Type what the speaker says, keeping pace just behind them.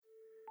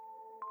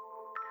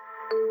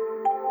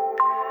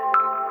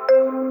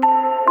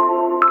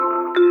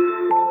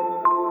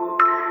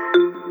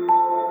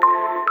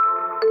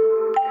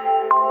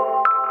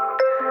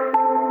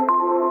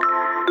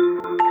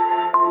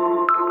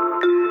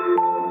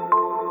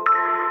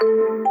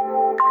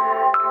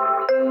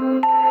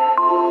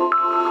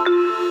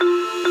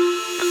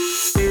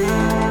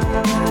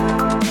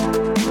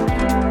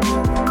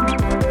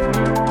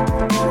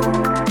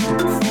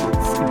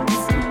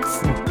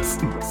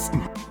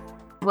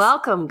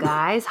Welcome,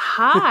 guys.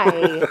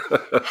 Hi.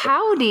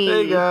 Howdy.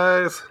 Hey,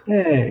 guys.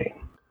 Hey.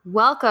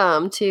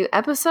 Welcome to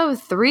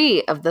episode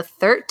 3 of The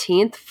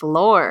 13th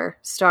Floor,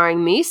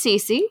 starring me,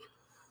 Cece.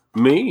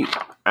 Me,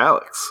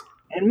 Alex.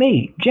 And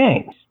me,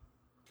 James.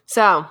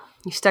 So,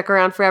 you stuck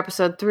around for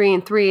episode 3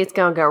 and 3. It's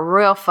going to get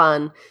real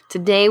fun.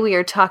 Today we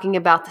are talking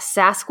about the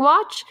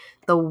Sasquatch,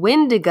 the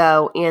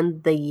Wendigo,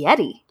 and the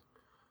Yeti.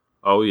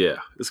 Oh, yeah.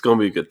 It's going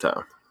to be a good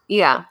time.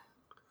 Yeah.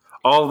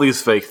 All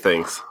these fake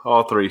things.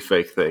 All 3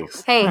 fake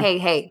things.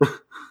 Hey.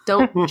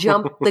 Don't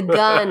jump the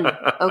gun,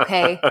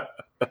 okay?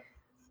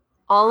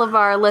 All of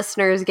our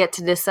listeners get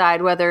to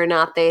decide whether or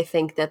not they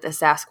think that the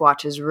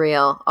Sasquatch is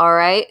real, all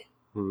right?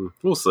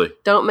 We'll see.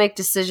 Don't make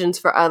decisions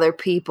for other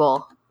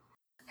people.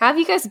 How have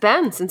you guys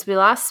been since we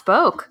last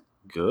spoke?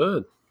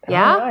 Good.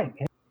 Yeah? All right.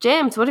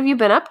 James, what have you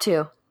been up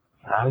to?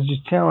 I was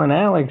just telling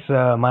Alex,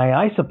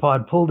 my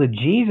isopod pulled a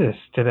Jesus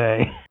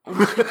today.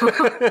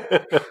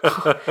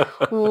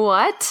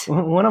 What?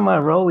 One of my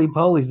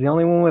roly-polies, the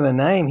only one with a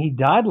name, he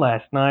died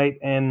last night,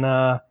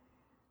 and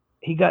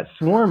he got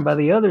swarmed by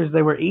the others.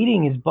 They were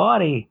eating his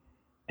body,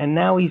 and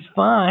now he's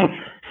fine.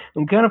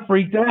 I'm kind of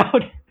freaked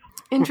out.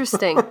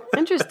 Interesting.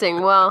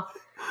 Well,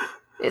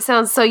 it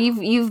sounds so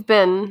you've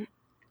been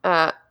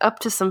up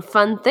to some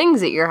fun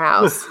things at your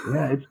house.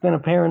 Yeah, it's been a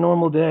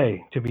paranormal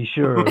day, to be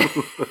sure.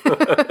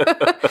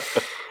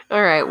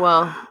 All right,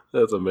 well.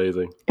 That's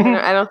amazing.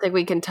 I don't think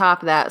we can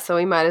top that, so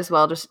we might as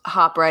well just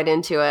hop right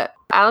into it.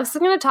 Alex is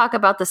going to talk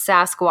about the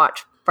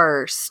Sasquatch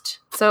first.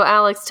 So,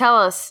 Alex, tell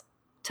us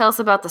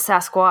about the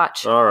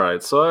Sasquatch. All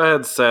right. So I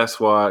had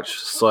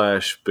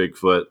Sasquatch /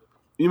 Bigfoot.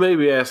 You may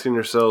be asking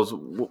yourselves,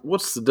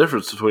 what's the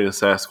difference between a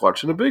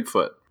Sasquatch and a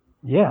Bigfoot?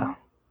 Yeah.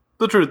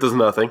 The truth is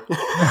nothing.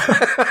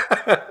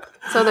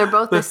 So they're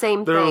both the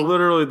same They're thing.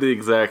 literally the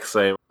exact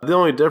same. The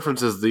only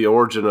difference is the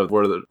origin of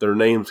where their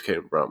names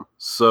came from.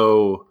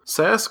 So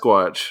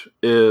Sasquatch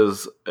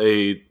is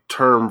a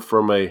term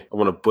from I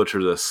want to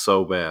butcher this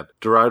so bad,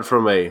 derived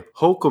from a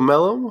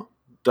Hocomelum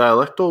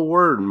dialectal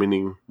word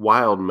meaning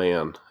wild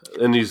man.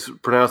 And you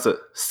pronounce it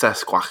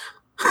Sasquatch.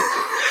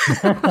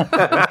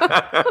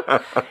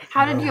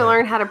 How did you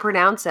learn how to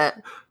pronounce it?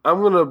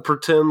 I'm gonna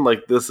pretend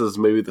like this is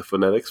maybe the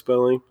phonetic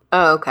spelling,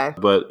 Oh, okay.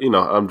 but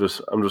I'm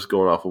just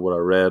going off of what I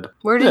read.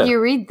 Where did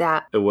you read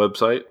that? A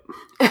website.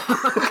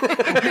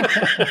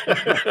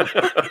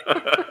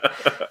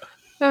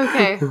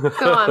 Okay,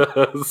 go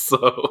on.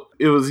 So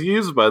it was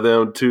used by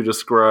them to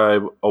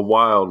describe a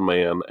wild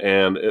man,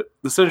 and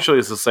essentially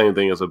it's the same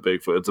thing as a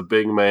Bigfoot. It's a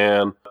big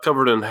man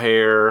covered in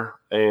hair,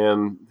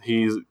 and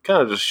he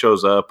kind of just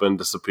shows up and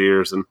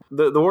disappears. And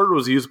the word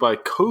was used by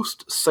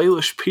Coast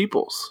Salish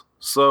peoples.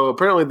 So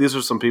apparently these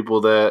are some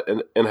people that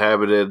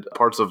inhabited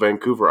parts of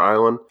Vancouver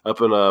Island up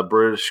in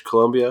British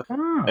Columbia.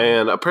 Oh.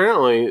 And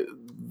apparently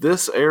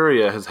this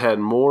area has had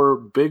more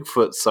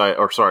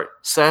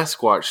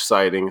Sasquatch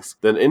sightings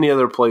than any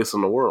other place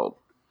in the world,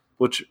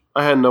 which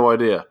I had no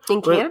idea.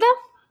 In Canada?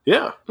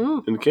 Yeah,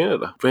 in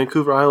Canada.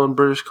 Vancouver Island,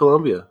 British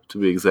Columbia, to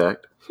be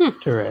exact.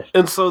 Interesting.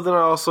 And so then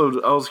I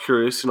was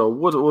curious,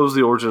 what was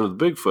the origin of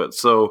the Bigfoot?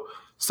 So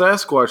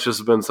Sasquatch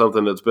has been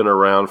something that's been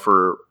around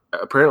for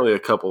apparently we're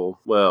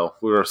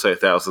going to say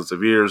thousands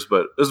of years,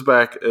 but as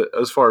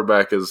far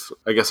back as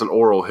I guess an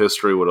oral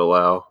history would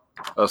allow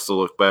us to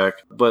look back.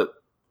 But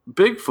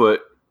Bigfoot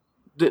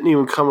didn't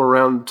even come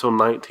around until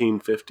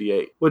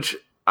 1958, which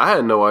I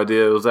had no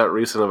idea it was that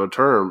recent of a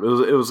term.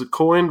 It was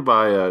coined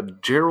by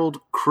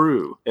Gerald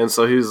Crew, and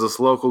so he's this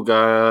local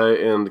guy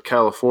in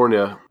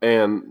California,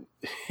 and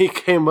he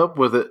came up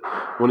with it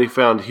when he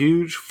found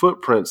huge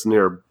footprints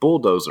near a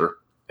bulldozer.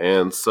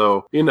 And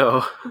so,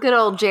 Good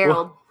old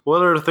Gerald.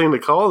 What other thing to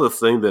call this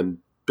thing than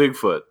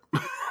Bigfoot?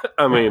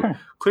 I mean,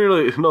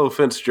 clearly, no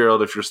offense,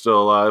 Gerald, if you're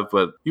still alive,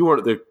 but you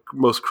weren't the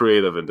most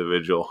creative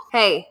individual.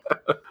 Hey,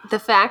 the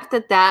fact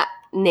that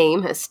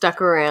name has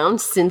stuck around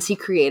since he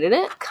created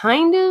it,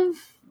 kind of...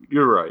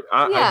 You're right.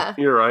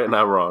 You're right, and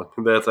I'm wrong.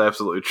 That's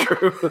absolutely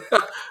true.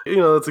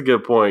 That's a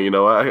good point.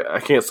 I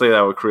can't say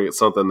that would create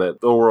something that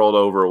the world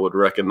over would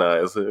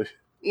recognize.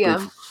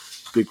 Yeah.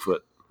 Bigfoot.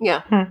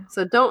 Yeah.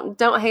 So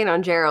don't hate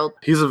on Gerald.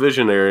 He's a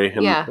visionary.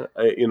 And yeah.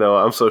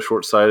 I'm so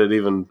short-sighted.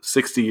 Even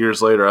 60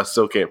 years later, I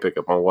still can't pick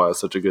up on why it's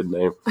such a good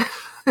name.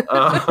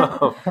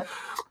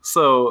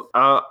 So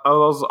I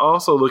was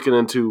also looking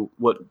into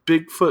what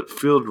Bigfoot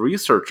field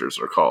researchers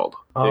are called.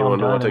 Anyone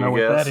want to take a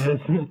guess?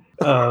 That is.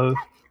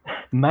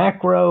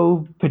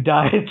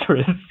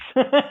 Macropodiatrists.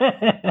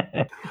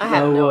 I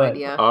have no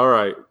idea. All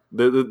right.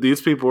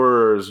 These people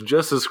are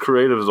just as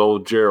creative as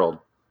old Gerald.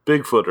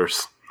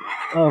 Bigfooters.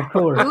 Oh, of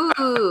course.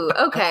 Ooh,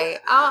 okay.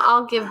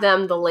 I'll give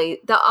them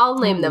I'll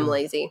name them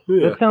lazy.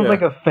 Yeah, that sounds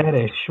like a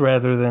fetish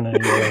rather than a...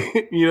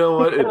 You know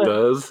what? It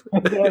does.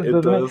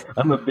 It does.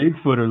 I'm a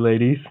Bigfooter,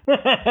 ladies.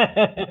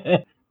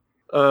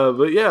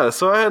 But yeah,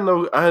 so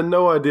I had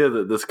no idea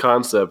that this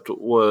concept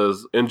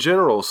was in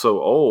general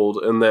so old,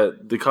 and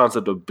that the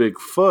concept of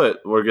Bigfoot,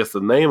 or I guess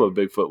the name of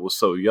Bigfoot, was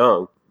so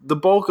young. The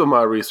bulk of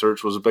my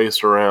research was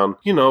based around,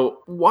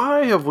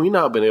 why have we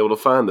not been able to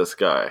find this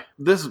guy?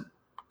 This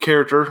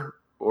character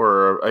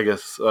or I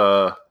guess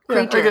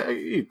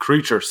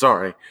creature.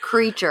 Sorry,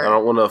 Creature. I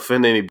don't want to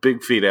offend any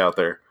Bigfeet out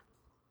there.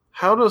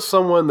 How does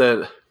someone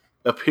that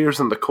appears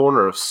in the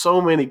corner of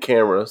so many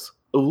cameras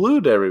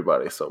elude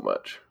everybody so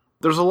much?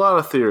 There's a lot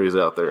of theories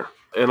out there,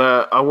 and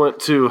I went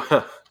to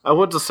I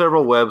went to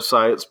several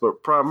websites,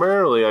 but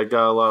primarily I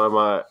got a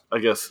lot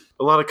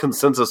of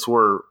consensus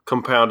were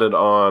compounded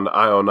on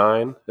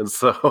IO9, and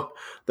so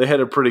they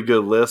had a pretty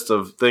good list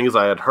of things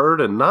I had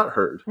heard and not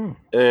heard.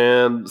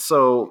 And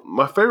so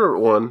my favorite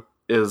one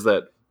is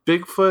that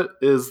Bigfoot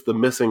is the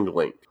missing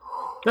link.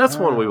 That's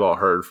one we've all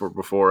heard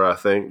before, I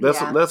think. That's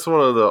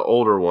one of the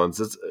older ones.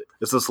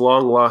 It's this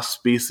long-lost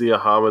species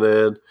of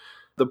hominid.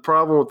 The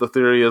problem with the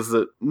theory is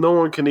that no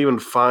one can even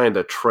find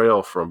a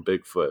trail from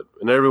Bigfoot.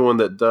 And everyone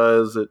that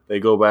does it, they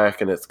go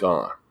back and it's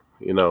gone.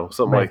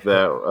 Something like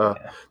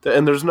that.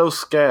 And there's no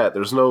scat.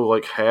 There's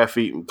no,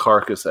 half-eaten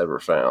carcass ever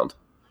found.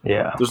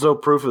 Yeah. There's no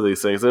proof of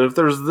these things. And if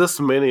there's this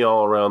many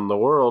all around the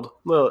world,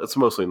 well, it's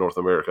mostly North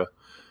America.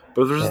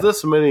 But if there's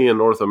this many in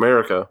North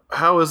America,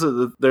 how is it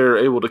that they're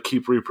able to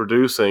keep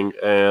reproducing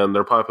and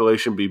their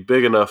population be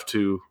big enough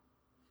to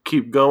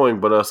keep going,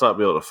 but us not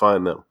be able to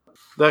find them?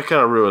 That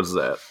kind of ruins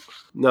that.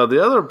 Now,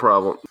 the other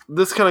problem,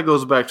 this kind of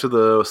goes back to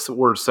the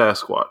word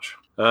Sasquatch,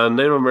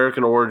 Native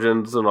American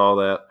origins and all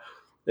that.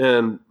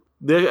 And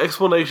the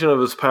explanation of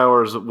his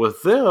powers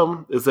with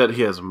them is that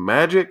he has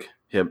magic,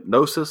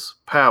 hypnosis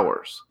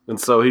powers. And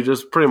so he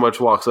just pretty much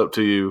walks up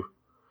to you,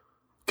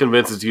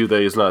 convinces you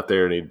that he's not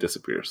there, and he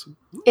disappears.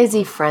 Is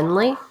he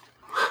friendly?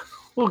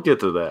 We'll get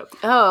to that.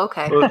 Oh,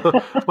 okay.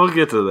 We'll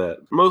get to that.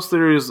 Most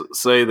theories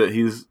say that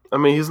he's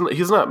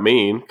not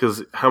mean,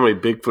 because how many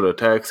Bigfoot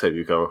attacks have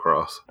you come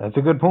across? That's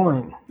a good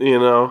point.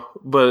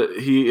 But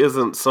he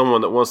isn't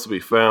someone that wants to be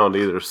found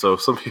either, so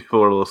some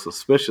people are a little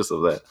suspicious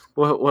of that.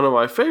 Well, one of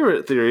my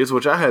favorite theories,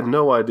 which I had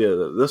no idea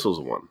that this was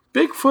one,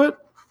 Bigfoot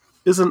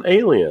is an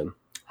alien.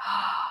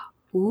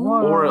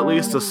 Or at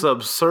least a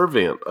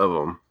subservient of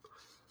them.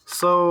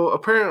 So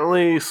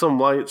apparently some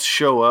lights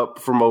show up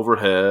from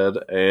overhead,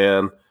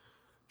 and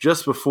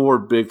just before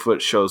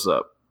Bigfoot shows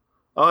up,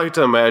 I like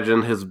to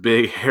imagine his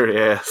big hairy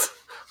ass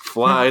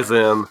flies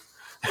in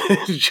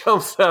and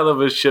jumps out of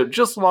his ship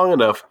just long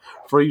enough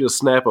for you to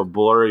snap a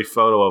blurry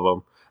photo of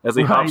him as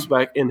he hops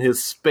back in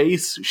his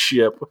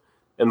spaceship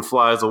and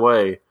flies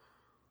away.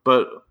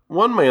 But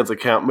one man's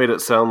account made it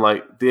sound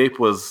like the ape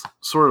was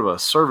sort of a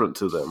servant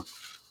to them.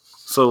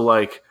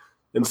 So,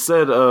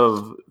 instead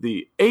of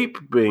the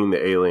ape being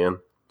the alien,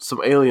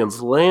 some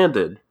aliens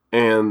landed,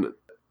 and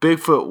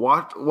Bigfoot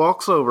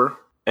walks over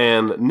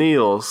and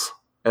kneels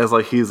as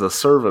he's a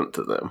servant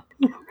to them.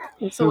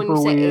 So when you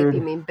say ape,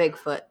 you mean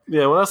Bigfoot.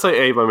 Yeah, when I say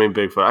ape, I mean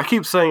Bigfoot. I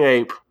keep saying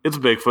ape, it's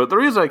Bigfoot. The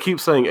reason I keep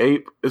saying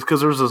ape is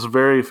because there's this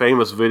very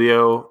famous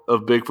video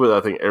of Bigfoot that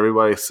I think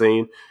everybody's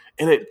seen,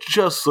 and it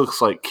just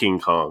looks like King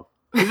Kong.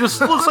 It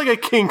just looks like a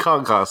King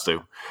Kong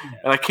costume.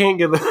 And I can't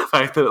get the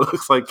fact that it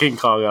looks like King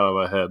Kong out of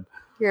my head.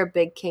 You're a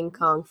big King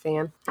Kong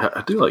fan.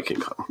 I do like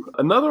King Kong.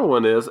 Another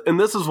one is, and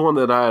this is one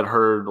that I had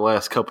heard the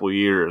last couple of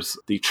years,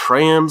 the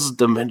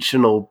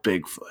trans-dimensional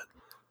Bigfoot.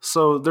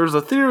 So there's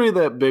a theory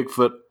that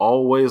Bigfoot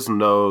always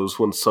knows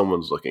when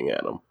someone's looking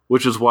at him,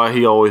 which is why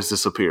he always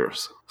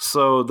disappears.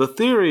 So the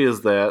theory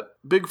is that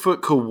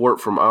Bigfoot could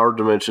warp from our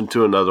dimension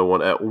to another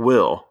one at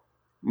will,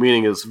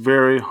 meaning it's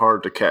very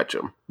hard to catch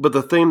him. But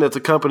the thing that's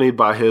accompanied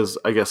by his,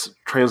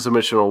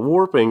 trans-dimensional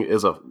warping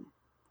is a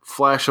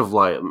flash of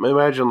light.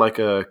 Imagine like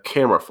a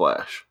camera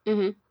flash.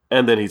 Mm-hmm.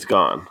 And then he's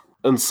gone.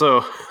 And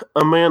so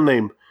a man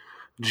named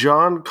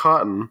John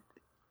Cotton,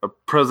 a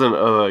president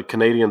of a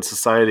Canadian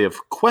Society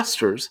of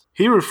Questers,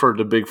 he referred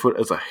to Bigfoot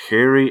as a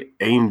hairy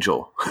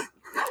angel.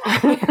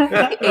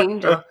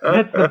 Angel.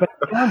 That's the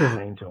best kind of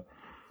angel.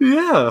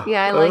 Yeah.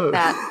 Yeah, I like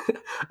that.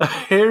 A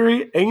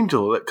hairy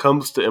angel that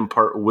comes to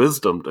impart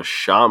wisdom to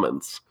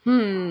shamans.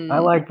 I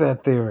like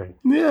that theory.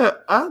 Yeah,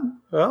 I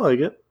like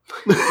it.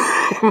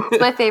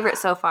 It's my favorite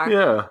so far.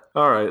 Yeah.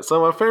 All right.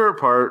 So my favorite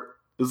part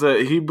is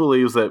that he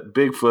believes that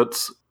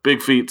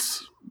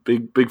Bigfeets,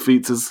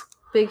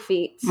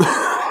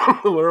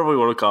 whatever we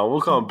want to call them,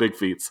 we'll call them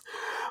Bigfeets.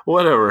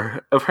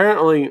 Whatever.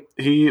 Apparently,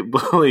 he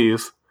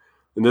believes,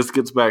 and this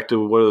gets back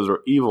to whether they're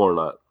evil or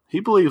not, he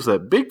believes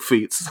that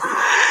Bigfeets,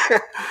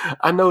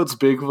 I know it's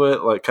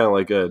Bigfoot, kind of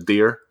like a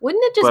deer.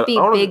 Wouldn't it just be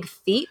big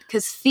feet?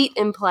 Because feet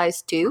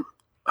implies two.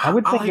 I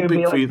would think it would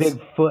be like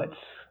Bigfoots,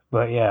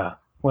 but yeah,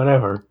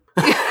 whatever.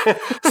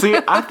 See,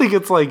 I think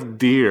it's like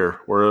deer,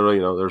 where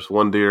there's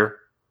one deer,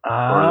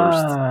 or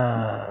there's,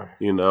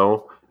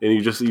 and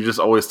you just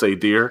always say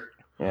deer.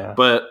 Yeah.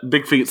 But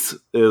Bigfeets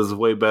is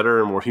way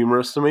better and more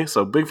humorous to me,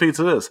 so Bigfeets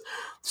it is.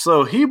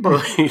 So he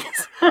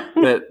believes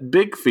that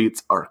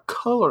Bigfeets are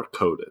color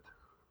coded.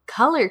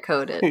 Color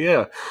coded.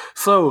 Yeah.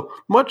 So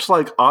much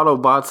like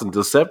Autobots and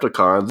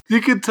Decepticons, you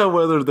can tell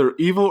whether they're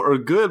evil or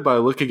good by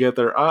looking at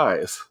their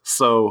eyes.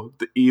 So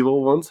the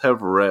evil ones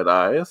have red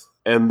eyes,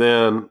 and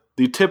then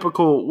the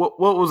typical,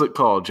 what was it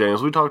called,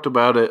 James? We talked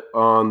about it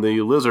on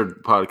the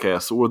Lizard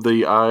podcast. Were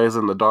the eyes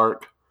in the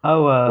dark?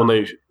 Oh,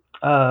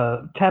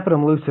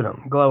 tapetum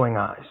lucidum, glowing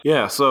eyes.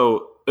 Yeah,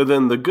 so And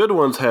then the good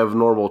ones have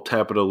normal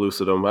tapetum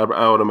lucidum.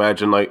 I would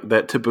imagine like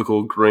that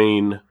typical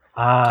green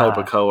type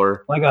of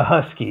color. Like a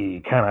husky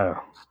kind of.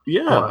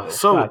 Yeah.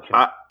 So,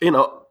 gotcha.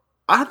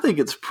 I think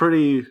it's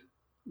pretty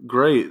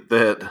great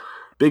that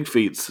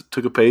Bigfeets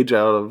took a page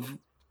out of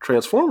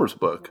Transformers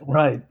book.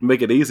 Right.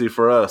 Make it easy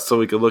for us so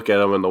we can look at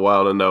them in the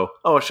wild and know,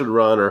 oh, I should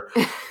run, or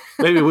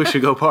maybe we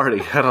should go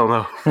party. I don't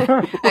know.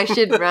 I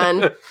should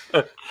run.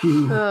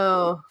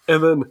 Oh.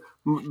 And then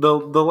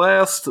the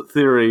last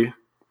theory,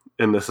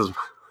 and this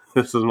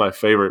is my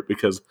favorite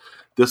because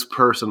this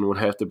person would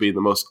have to be the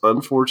most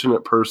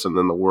unfortunate person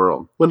in the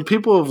world. When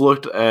people have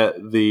looked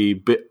at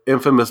the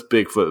infamous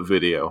Bigfoot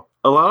video,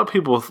 a lot of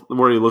people,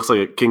 where he looks like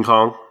a King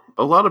Kong,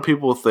 a lot of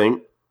people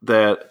think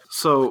that,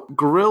 so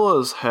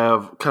gorillas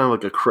have kind of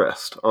like a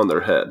crest on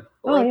their head.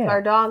 Like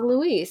our dog,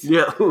 Luis.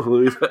 Yeah,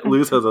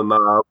 Luis has a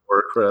knob or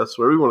a crest,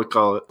 whatever you want to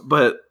call it.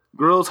 But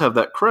gorillas have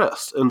that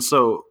crest. And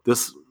so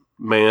this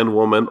man,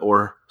 woman,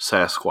 or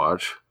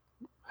Sasquatch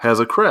has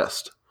a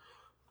crest.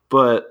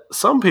 But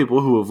some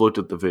people who have looked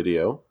at the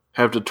video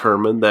have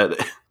determined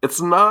that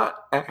it's not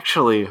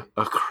actually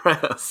a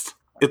crest.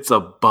 It's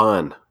a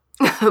bun.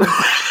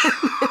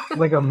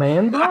 Like a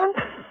man bun?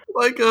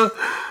 Like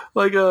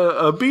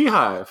a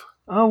beehive.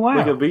 Oh, wow.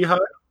 Like a beehive?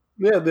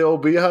 Yeah, the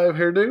old beehive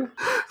hairdo.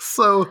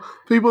 So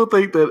people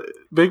think that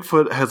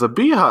Bigfoot has a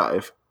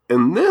beehive,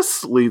 and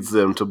this leads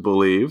them to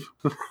believe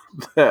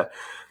that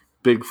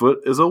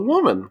Bigfoot is a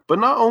woman. But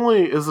not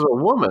only is it a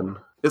woman,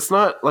 it's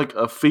not like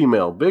a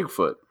female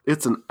Bigfoot.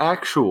 It's an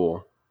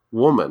actual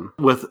woman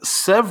with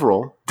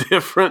several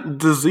different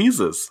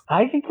diseases.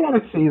 I can kind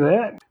of see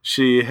that.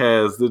 She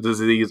has the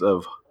disease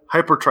of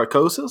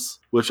hypertrichosis,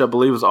 which I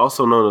believe is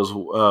also known as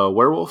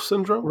werewolf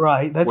syndrome.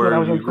 Right. That's what I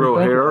was where you grow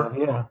hair. Of.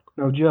 Yeah.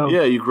 No joke.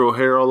 Yeah, you grow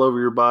hair all over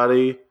your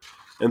body.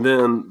 And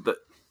then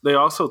they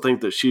also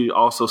think that she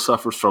also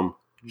suffers from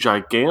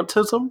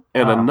gigantism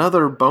and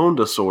another bone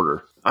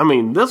disorder. I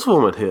mean, this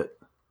woman hit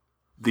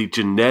the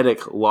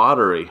genetic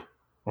lottery.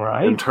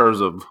 Right. In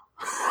terms of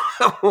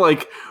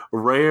like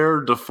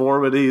rare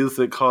deformities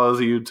that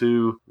cause you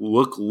to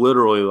look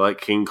literally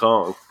like King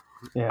Kong.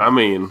 Yeah. I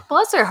mean,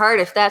 bless her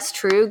heart if that's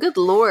true. Good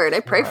Lord.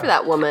 I pray for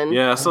that woman.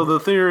 Yeah, so the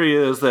theory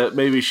is that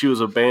maybe she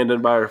was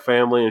abandoned by her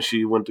family and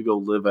she went to go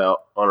live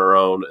out on her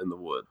own in the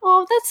woods.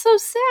 Oh, that's so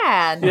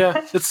sad.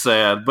 Yeah, it's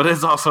sad, but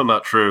it's also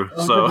not true.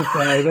 So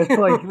that's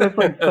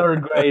like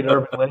third grade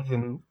urban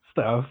legend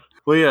stuff.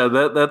 Well, yeah,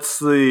 that's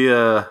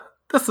the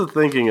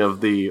thinking of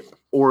the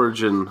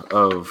origin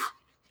of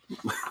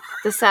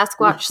the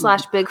Sasquatch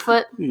 /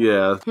 Bigfoot.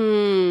 Yeah.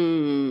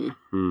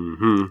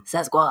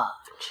 Sasquatch.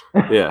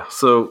 Yeah,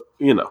 so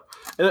and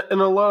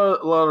a lot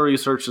of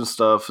research and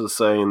stuff is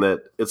saying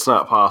that it's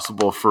not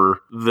possible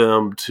for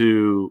them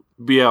to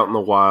be out in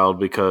the wild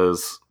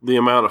because the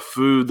amount of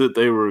food that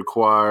they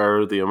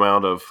require, the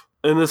amount of,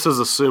 and this is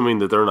assuming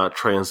that they're not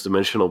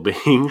transdimensional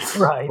beings,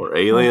 right, or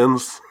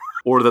aliens,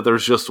 or that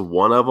there's just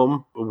one of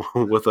them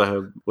with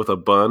a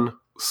bun.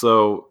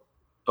 So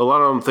a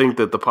lot of them think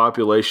that the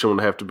population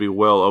would have to be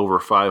well over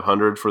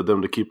 500 for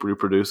them to keep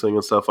reproducing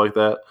and stuff like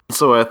that.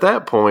 So at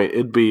that point,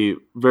 it'd be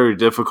very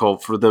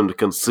difficult for them to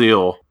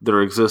conceal their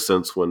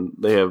existence when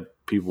they have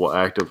people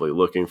actively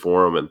looking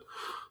for them. And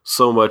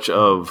so much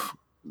of,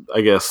 I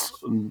guess,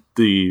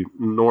 the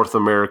North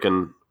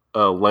American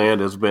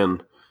land has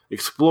been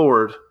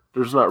explored.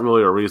 There's not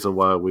really a reason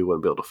why we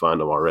wouldn't be able to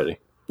find them already.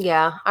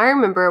 Yeah, I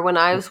remember when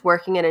I was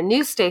working at a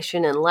news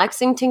station in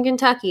Lexington,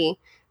 Kentucky,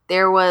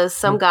 there was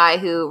some guy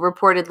who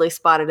reportedly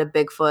spotted a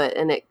Bigfoot,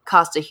 and it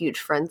caused a huge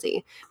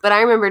frenzy. But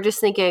I remember just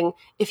thinking,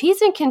 if he's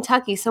in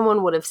Kentucky,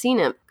 someone would have seen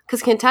him.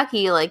 Because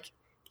Kentucky,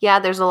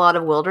 there's a lot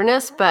of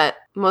wilderness, but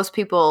most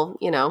people,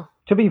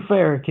 To be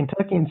fair,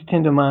 Kentuckians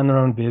tend to mind their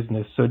own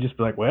business. So just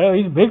be like, well,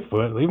 he's a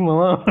Bigfoot. Leave him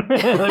alone.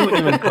 They wouldn't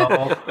even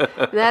call.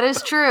 That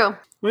is true.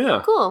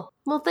 Yeah. Cool.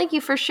 Well, thank you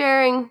for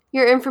sharing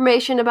your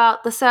information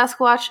about the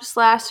Sasquatch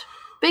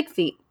 /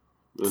 Bigfeet.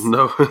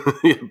 No,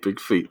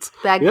 Bigfeet.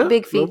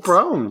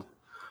 Bigfeet.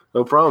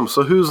 No problem.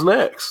 So who's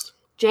next?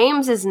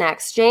 James is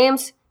next.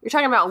 James, you're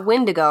talking about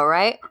Wendigo,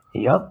 right?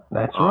 Yep,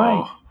 that's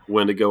right.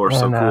 Wendigo are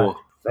so cool.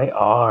 They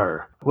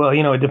are. Well,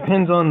 it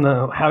depends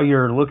on how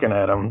you're looking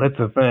at them. That's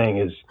the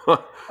thing.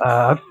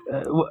 I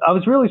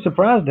was really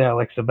surprised,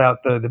 Alex,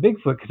 about the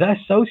Bigfoot because I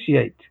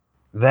associate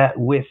that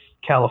with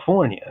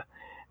California,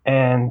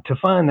 and to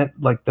find that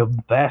the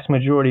vast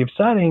majority of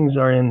sightings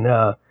are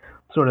in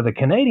sort of the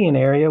Canadian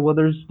area, well,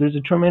 there's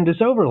a tremendous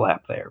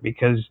overlap there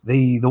because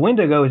the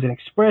Wendigo is an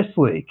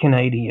expressly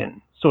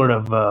Canadian sort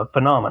of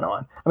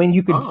phenomenon. I mean,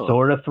 you could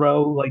sort of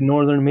throw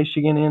northern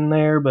Michigan in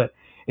there, but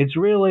it's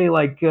really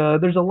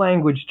there's a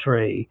language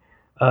tree,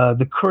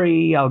 the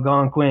Cree,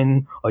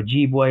 Algonquin,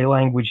 Ojibwe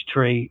language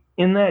tree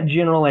in that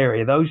general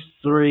area. Those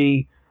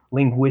three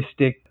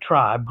linguistic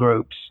tribe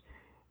groups,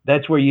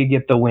 that's where you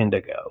get the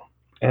Wendigo,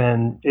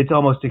 and it's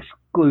almost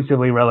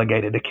exclusively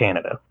relegated to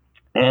Canada.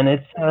 And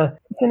it's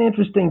an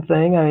interesting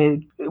thing. I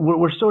mean,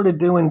 we're sort of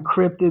doing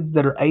cryptids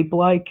that are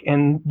ape-like,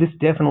 and this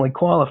definitely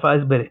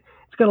qualifies, but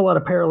it's got a lot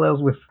of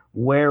parallels with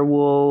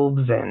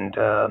werewolves and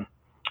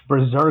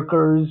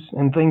berserkers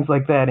and things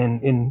like that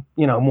in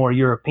more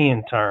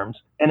European terms.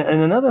 And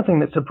another thing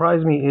that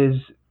surprised me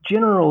is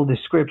general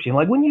description.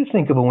 Like when you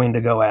think of a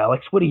Wendigo,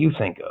 Alex, what do you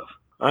think of?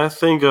 I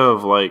think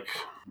of like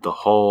the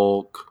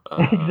Hulk.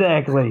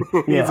 Exactly.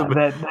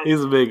 Yeah,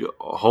 he's a big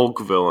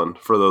Hulk villain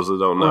for those that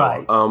don't know.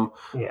 Right.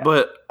 Yeah.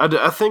 But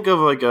I think of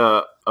like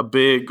a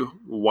big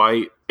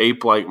white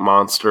ape-like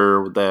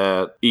monster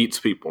that eats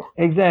people.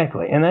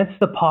 Exactly, and that's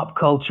the pop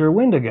culture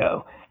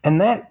Wendigo, and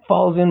that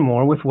falls in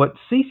more with what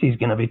Cece's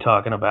going to be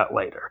talking about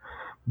later.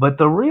 But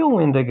the real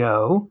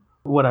Wendigo,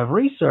 what I've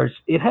researched,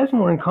 it has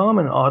more in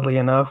common, oddly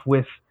enough,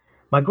 with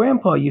my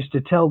grandpa used to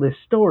tell this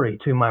story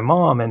to my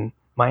mom and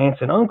my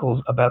aunts and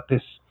uncles about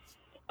this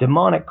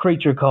demonic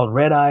creature called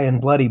Red Eye and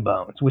Bloody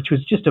Bones, which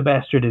was just a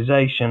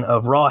bastardization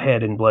of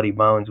Rawhead and Bloody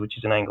Bones, which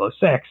is an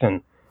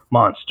Anglo-Saxon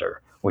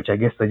monster, which I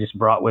guess they just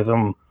brought with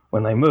them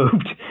when they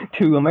moved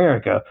to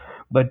America.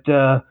 But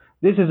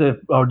this is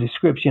a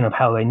description of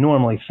how they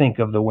normally think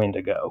of the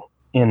Wendigo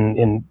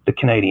in the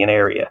Canadian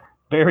area.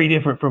 Very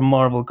different from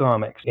Marvel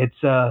Comics.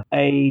 It's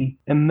a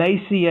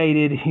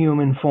emaciated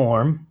human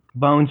form,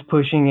 bones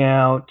pushing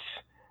out,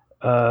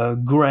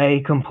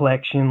 gray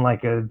complexion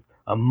like a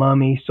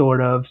mummy sort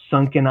of,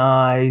 sunken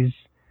eyes,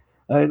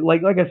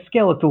 like a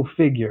skeletal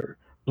figure,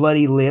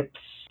 bloody lips,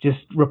 just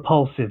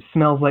repulsive,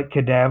 smells like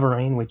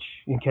cadaverine, which,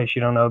 in case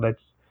you don't know,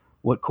 that's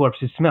what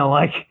corpses smell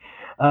like.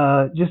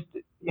 Just,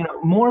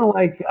 more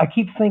like, I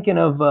keep thinking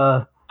of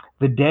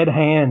the dead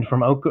hand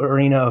from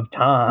Ocarina of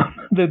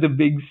Time, the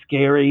big,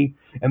 scary,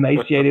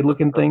 emaciated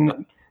looking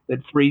thing that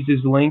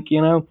freezes Link,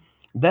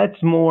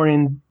 That's more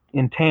in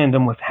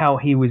tandem with how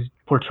he was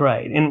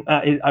portrayed. And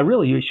I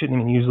really shouldn't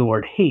even use the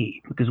word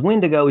he, because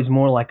Wendigo is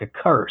more like a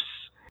curse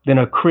than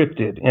a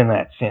cryptid in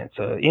that sense.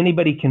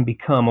 Anybody can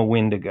become a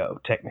Wendigo,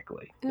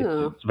 technically.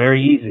 It's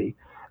very easy.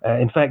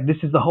 In fact, this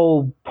is the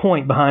whole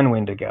point behind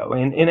Wendigo.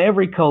 In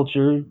every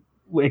culture,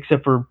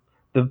 except for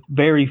the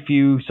very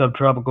few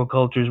subtropical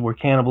cultures where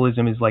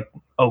cannibalism is like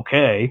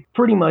okay,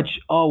 pretty much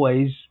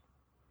always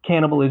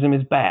cannibalism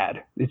is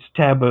bad. It's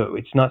taboo.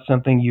 It's not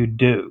something you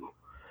do.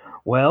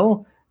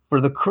 Well, for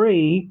the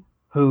Cree,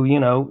 who,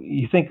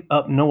 you think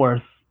up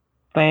north,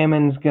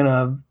 famine's going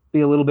to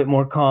be a little bit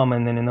more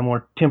common than in the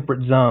more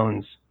temperate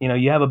zones.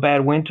 You have a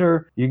bad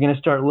winter, you're going to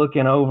start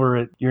looking over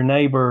at your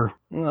neighbor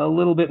a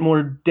little bit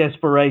more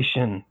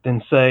desperation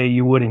than, say,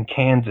 you would in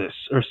Kansas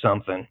or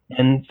something.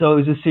 And so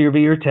it was a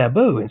severe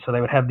taboo. And so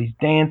they would have these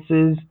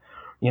dances,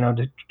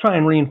 to try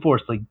and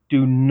reinforce, like,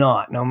 do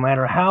not, no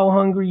matter how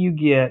hungry you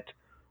get,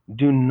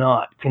 do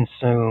not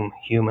consume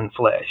human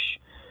flesh.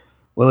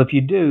 Well, if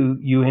you do,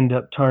 you end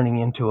up turning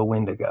into a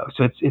Wendigo.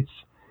 So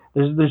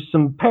there's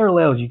some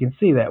parallels. You can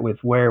see that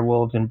with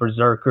werewolves and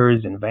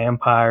berserkers and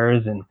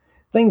vampires and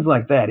things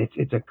like that.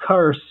 It's a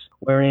curse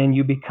wherein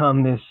you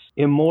become this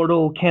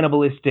immortal,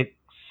 cannibalistic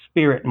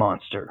spirit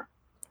monster.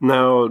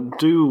 Now,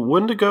 do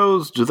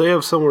Wendigos, do they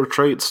have similar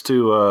traits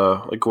to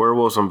like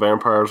werewolves and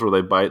vampires where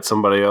they bite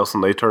somebody else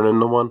and they turn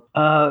into one?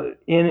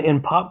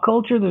 In pop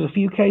culture, there's a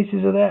few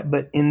cases of that,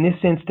 but in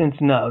this instance,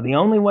 no. The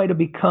only way to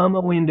become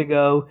a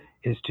Wendigo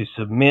is to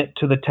submit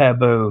to the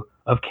taboo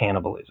of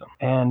cannibalism.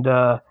 And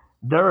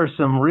there are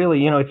some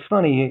really, it's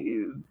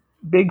funny,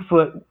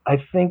 Bigfoot,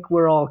 I think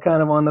we're all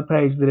kind of on the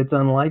page that it's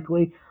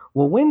unlikely.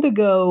 Well,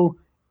 Wendigo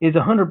is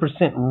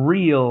 100%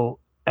 real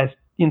as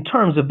in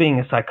terms of being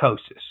a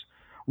psychosis.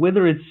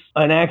 Whether it's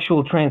an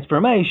actual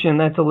transformation,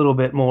 that's a little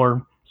bit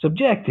more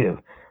subjective.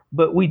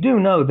 But we do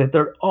know that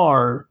there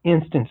are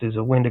instances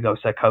of Wendigo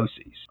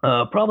psychoses.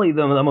 Probably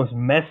the most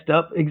messed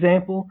up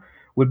example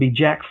would be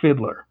Jack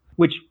Fiddler,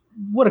 which,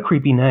 what a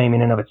creepy name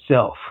in and of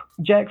itself.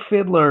 Jack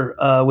Fiddler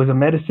was a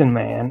medicine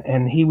man,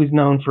 and he was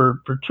known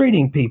for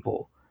treating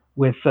people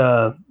with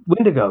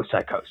Wendigo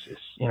psychosis.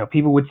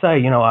 People would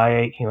say, I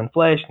ate human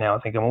flesh, now I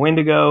think I'm a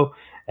Wendigo,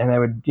 and they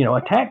would,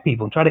 attack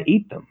people and try to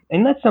eat them.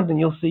 And that's something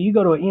you'll see. You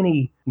go to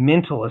any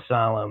mental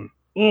asylum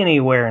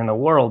anywhere in the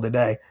world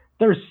today,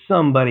 there's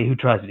somebody who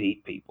tries to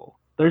eat people.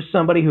 There's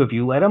somebody who, if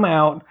you let them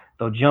out,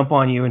 they'll jump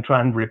on you and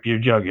try and rip your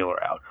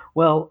jugular out.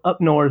 Well,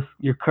 up north,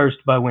 you're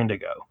cursed by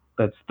Wendigo.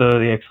 That's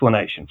the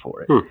explanation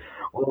for it.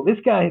 Well, this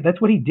guy,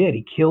 that's what he did.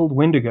 He killed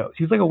Wendigos.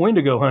 He was like a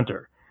Wendigo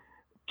hunter.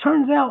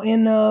 Turns out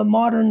in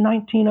modern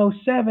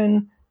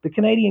 1907, the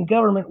Canadian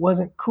government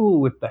wasn't cool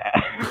with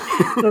that.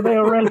 So they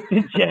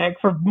arrested Jack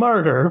for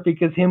murder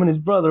because him and his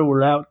brother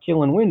were out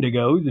killing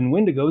Wendigos, and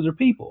Wendigos are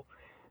people.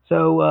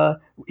 So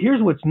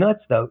here's what's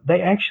nuts, though.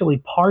 They actually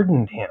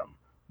pardoned him.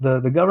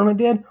 The government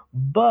did,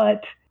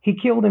 but he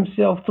killed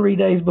himself 3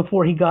 days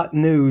before he got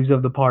news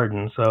of the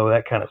pardon, so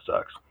that kind of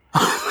sucks.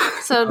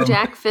 So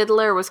Jack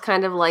Fiddler was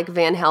kind of like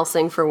Van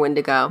Helsing for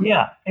Wendigo.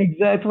 Yeah,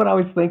 that's what I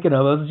was thinking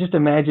of. I was just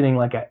imagining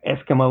like an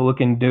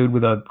Eskimo-looking dude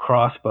with a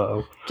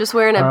crossbow. Just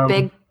wearing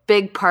a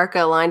big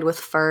parka lined with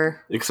fur.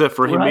 Except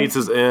for he meets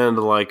his end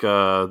like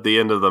the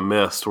end of The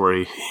Mist, where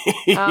he...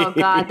 Oh,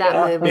 God,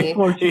 that movie.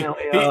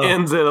 He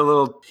ends it a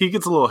little... He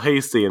gets a little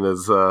hasty in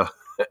his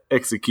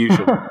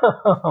execution.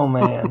 Oh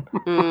man.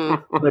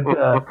 Mm.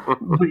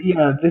 But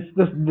yeah,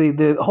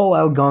 the whole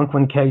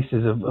Algonquin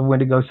cases of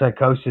Wendigo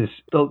psychosis.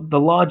 The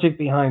logic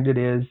behind it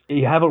is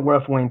you have a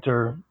rough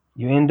winter,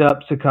 you end up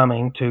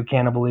succumbing to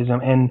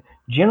cannibalism, and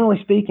generally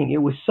speaking,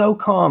 it was so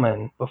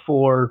common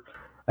before,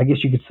 I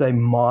guess you could say,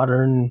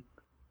 modern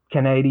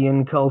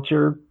Canadian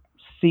culture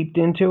seeped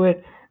into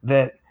it,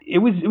 that it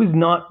was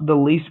not the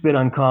least bit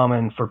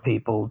uncommon for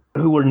people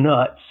who were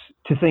nuts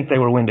to think they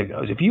were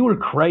Wendigos. If you were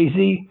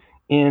crazy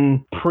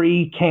in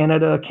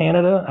pre-Canada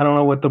Canada, I don't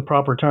know what the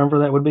proper term for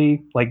that would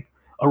be, like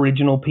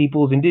original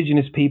peoples,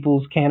 indigenous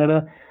peoples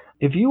Canada,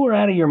 if you were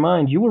out of your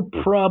mind, you were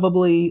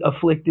probably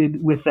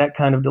afflicted with that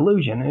kind of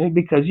delusion,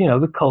 because,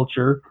 the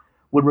culture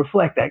would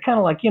reflect that. Kind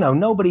of like,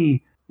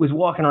 nobody was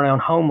walking around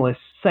homeless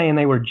saying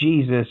they were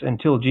Jesus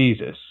until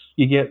Jesus.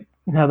 You get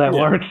how that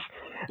works?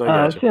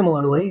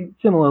 Similarly,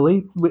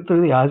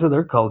 through the eyes of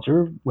their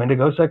culture,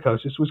 Wendigo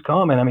psychosis was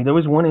common. I mean, there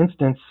was one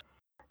instance,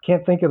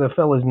 can't think of the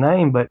fellow's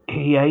name, but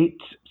he ate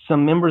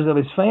some members of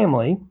his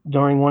family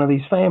during one of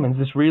these famines.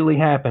 This really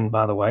happened,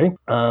 by the way,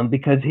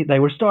 because they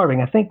were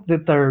starving. I think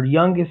that their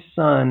youngest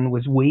son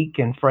was weak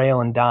and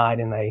frail and died,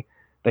 and they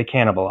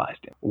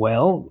cannibalized him.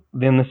 Well,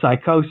 then the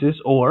psychosis,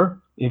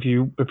 or if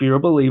you're a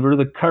believer,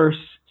 the curse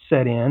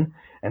set in,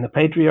 and the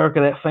patriarch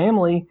of that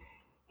family,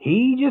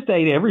 he just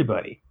ate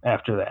everybody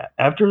after that.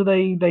 After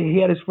he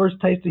had his first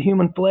taste of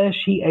human flesh,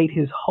 he ate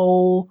his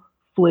whole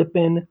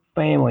flippin'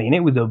 family, and it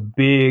was a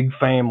big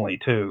family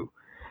too.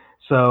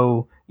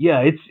 So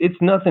yeah,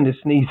 it's nothing to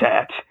sneeze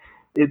at.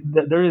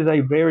 There is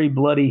a very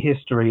bloody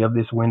history of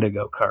this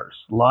Wendigo curse.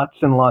 Lots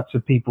and lots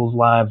of people's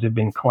lives have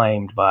been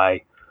claimed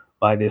by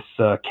this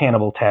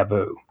cannibal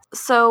taboo.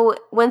 So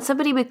when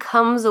somebody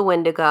becomes a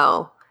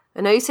Wendigo,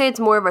 I know you say it's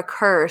more of a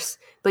curse,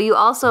 but you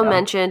also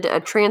mentioned a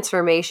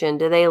transformation.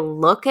 Do they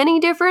look any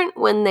different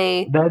when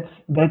they... That's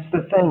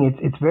the thing.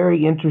 It's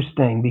very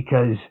interesting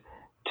because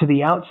to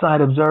the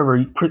outside observer,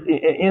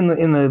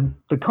 in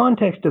the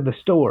context of the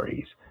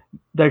stories,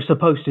 they're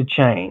supposed to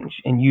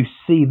change, and you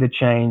see the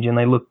change, and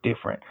they look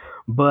different.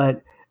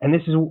 But, and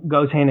this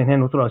goes hand in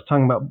hand with what I was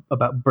talking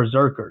about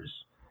berserkers.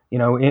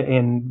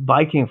 In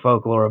Viking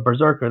folklore, a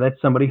berserker,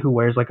 that's somebody who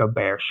wears like a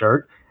bear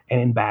shirt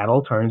and in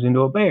battle turns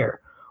into a bear.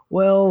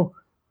 Well,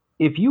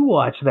 if you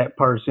watch that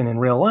person in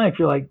real life,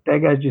 you're like, that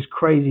guy's just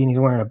crazy and he's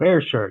wearing a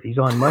bear shirt. He's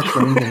on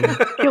mushrooms and he's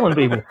killing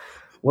people.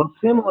 Well,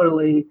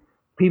 similarly,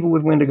 people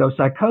with Wendigo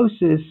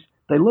psychosis,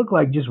 they look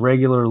like just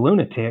regular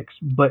lunatics,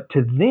 but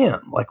to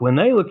them, like when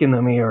they look in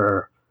the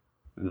mirror,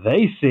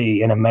 they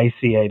see an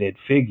emaciated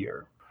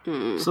figure.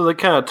 So they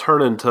kind of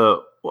turn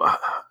into, I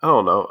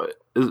don't know,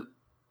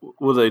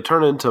 will they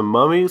turn into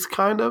mummies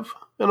kind of?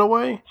 In a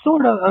way?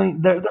 Sort of. I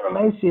mean, they're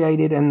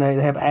emaciated and they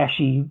have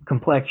ashy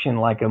complexion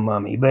like a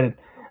mummy. But,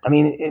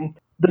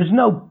 there's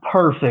no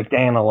perfect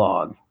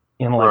analog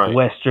in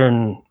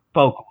Western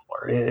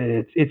folklore.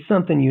 It's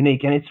something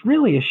unique. And it's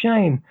really a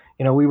shame.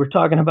 We were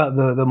talking about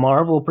the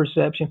Marvel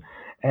perception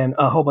and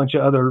a whole bunch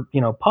of other,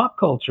 pop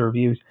culture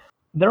views.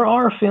 There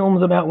are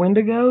films about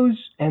Wendigos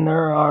and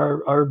there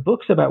are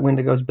books about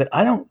Wendigos, but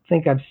I don't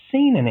think I've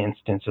seen an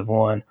instance of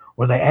one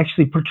where they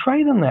actually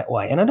portray them that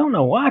way. And I don't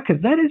know why,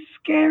 because that is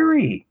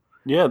scary.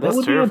 Yeah, that's that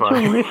would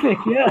terrifying. Be terrific.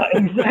 Yeah,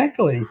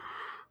 exactly.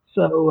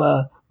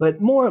 So, but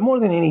more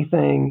than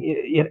anything,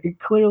 it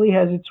clearly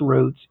has its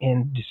roots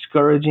in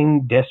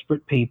discouraging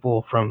desperate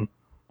people from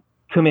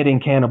committing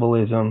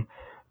cannibalism.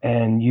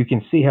 And you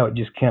can see how it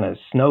just kind of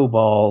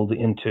snowballed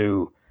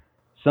into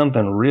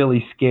something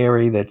really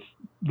scary that's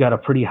got a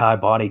pretty high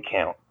body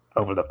count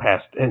over the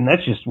past, and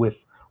that's just with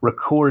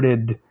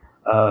recorded,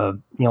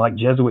 like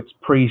Jesuits,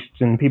 priests,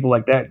 and people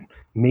like that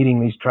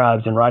meeting these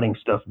tribes and writing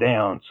stuff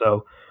down.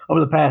 So over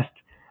the past,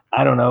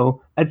 I don't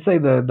know, I'd say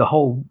the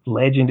whole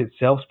legend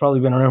itself's probably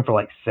been around for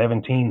like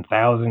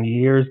 17,000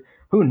 years.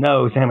 Who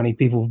knows how many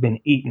people have been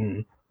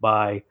eaten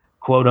by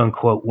quote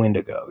unquote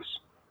Wendigos?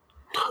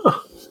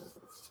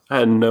 I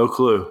had no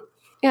clue.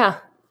 Yeah.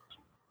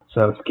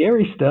 So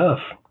scary stuff.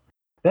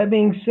 That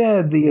being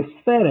said, the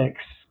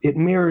aesthetics, it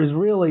mirrors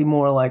really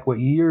more like what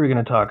you're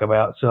going to talk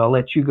about. So I'll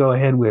let you go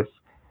ahead with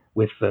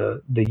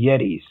the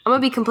Yetis. I'm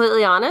going to be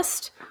completely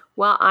honest.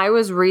 While I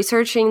was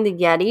researching the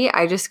Yeti,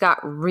 I just got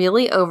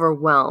really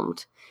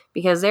overwhelmed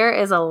because there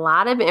is a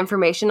lot of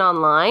information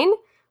online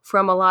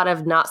from a lot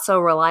of not so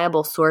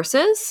reliable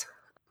sources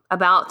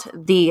about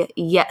the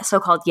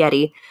so-called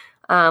Yeti,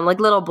 like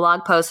little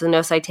blog posts and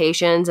no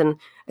citations. And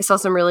I saw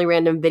some really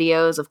random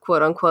videos of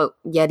quote unquote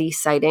Yeti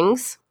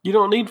sightings. You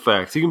don't need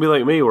facts. You can be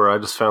like me where I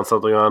just found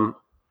something on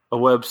a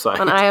website.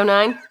 On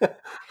IO9?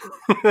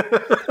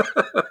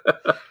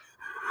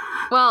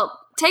 Well,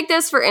 take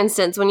this for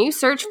instance. When you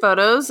search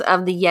photos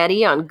of the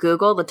Yeti on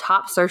Google, the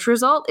top search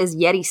result is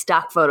Yeti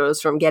stock photos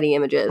from Getty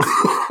Images.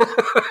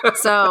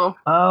 So.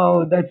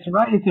 Oh, that's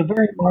right. It's a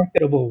very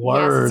marketable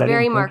word. Yes, it's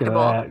very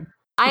marketable.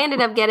 I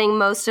ended up getting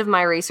most of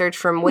my research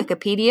from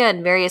Wikipedia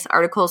and various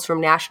articles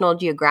from National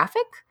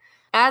Geographic.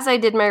 As I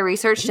did my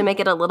research to make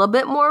it a little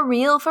bit more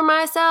real for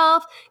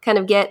myself, kind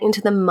of get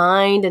into the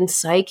mind and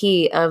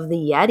psyche of the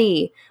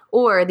Yeti,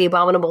 or the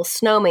abominable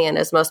snowman,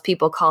 as most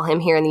people call him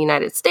here in the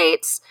United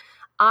States,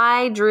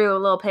 I drew a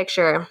little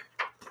picture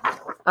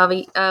of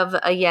a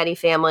Yeti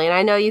family. And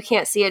I know you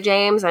can't see it,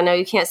 James. I know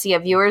you can't see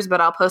it, viewers,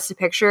 but I'll post a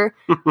picture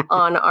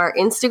on our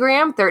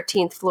Instagram,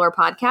 13th Floor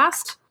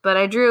Podcast. But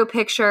I drew a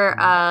picture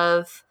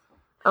of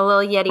a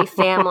little Yeti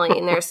family,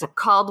 and there's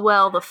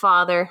Caldwell, the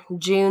father,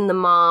 June, the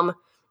mom,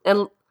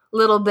 and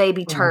little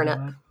baby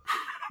Turnip.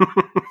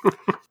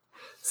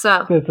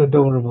 So that's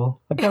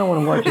adorable. I kind of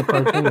want to watch a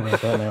cartoon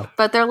about that now.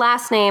 But their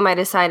last name, I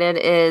decided,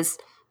 is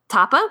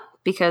Tapa,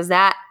 because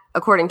that,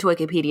 according to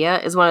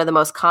Wikipedia, is one of the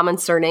most common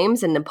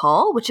surnames in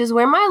Nepal, which is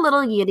where my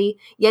little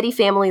Yeti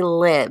family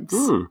lives.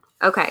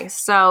 Okay,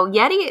 so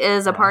Yeti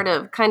is a part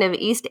of kind of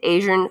East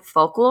Asian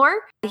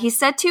folklore. He's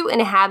said to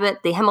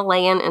inhabit the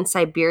Himalayan and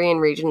Siberian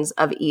regions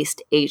of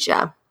East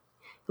Asia.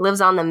 He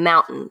lives on the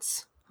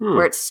mountains,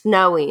 where it's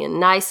snowy and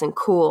nice and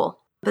cool.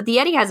 But the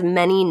Yeti has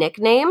many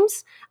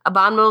nicknames.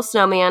 Abominable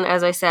snowman,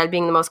 as I said,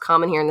 being the most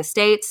common here in the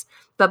States.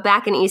 But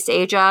back in East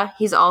Asia,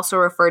 he's also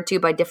referred to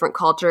by different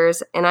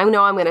cultures. And I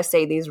know I'm going to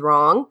say these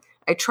wrong.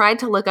 I tried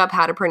to look up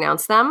how to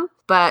pronounce them,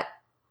 but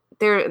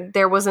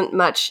there wasn't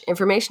much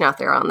information out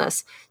there on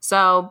this.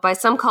 So by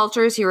some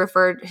cultures, he's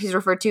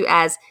referred to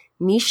as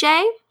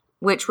Mishe,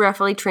 which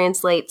roughly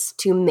translates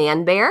to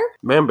man-bear.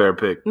 Man-bear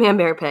pig.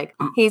 Man-bear pig.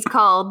 He's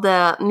called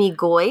the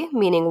Migoi,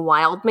 meaning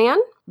wild man,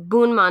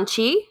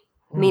 Bunmanchi,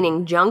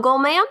 meaning jungle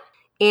man,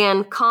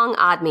 and Kong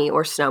Admi,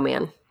 or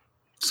snowman.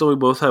 So we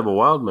both have a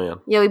wild man.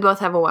 Yeah, we both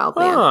have a wild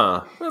man.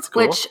 Ah, that's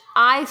cool. Which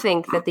I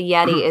think that the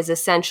Yeti is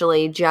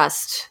essentially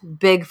just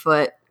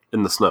Bigfoot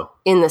in the snow.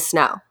 In the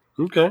snow.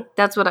 Okay.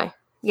 That's what I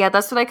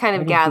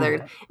kind of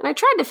gathered. And I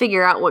tried to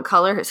figure out what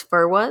color his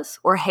fur was,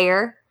 or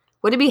hair.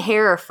 Would it be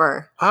hair or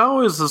fur? I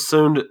always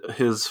assumed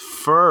his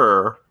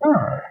fur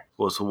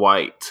was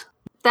white.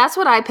 That's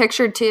what I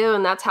pictured too,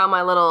 and that's how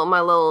my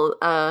little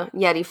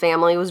Yeti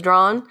family was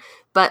drawn.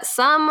 But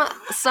some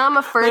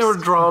of first they were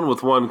drawn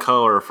with one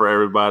color for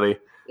everybody.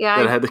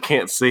 Yeah, they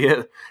can't see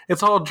it.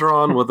 It's all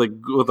drawn with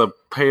a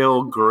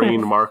pale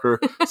green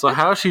marker. So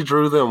how she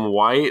drew them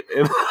white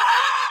and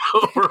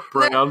over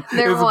brown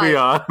they're is white.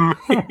 Beyond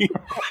me.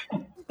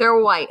 They're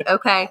white,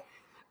 okay.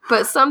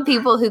 But some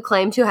people who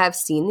claim to have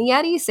seen the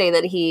Yeti say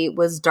that he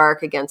was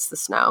dark against the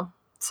snow.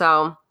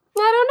 So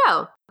I don't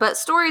know. But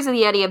stories of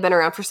the Yeti have been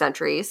around for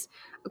centuries.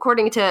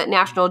 According to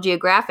National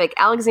Geographic,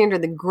 Alexander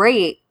the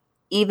Great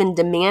even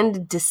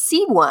demanded to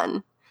see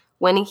one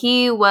when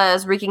he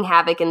was wreaking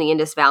havoc in the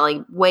Indus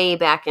Valley way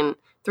back in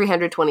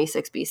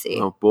 326 BC.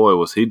 Oh boy,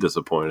 was he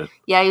disappointed.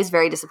 Yeah, he was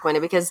very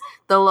disappointed because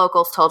the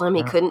locals told him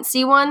he couldn't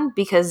see one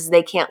because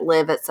they can't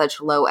live at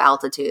such low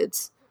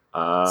altitudes.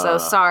 So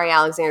sorry,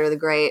 Alexander the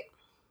Great.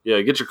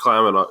 Yeah, get your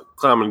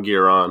climbing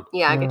gear on.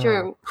 Yeah,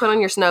 put on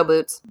your snow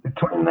boots.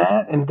 Between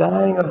that and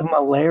dying of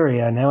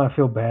malaria, now I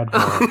feel bad for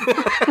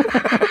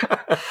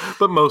him.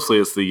 But mostly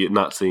it's the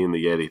not seeing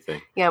the Yeti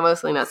thing. Yeah,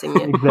 mostly not seeing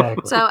it.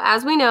 Exactly. So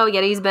as we know,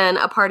 Yeti's been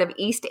a part of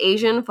East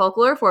Asian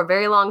folklore for a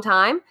very long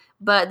time.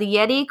 But the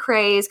Yeti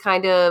craze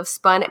kind of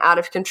spun out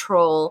of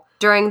control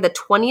during the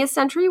 20th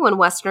century when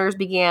Westerners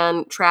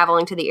began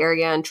traveling to the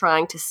area and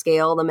trying to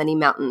scale the many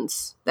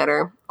mountains that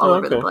are all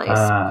over the place.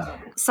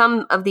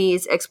 Some of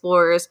these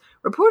explorers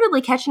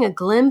reportedly catching a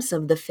glimpse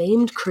of the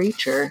famed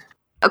creature.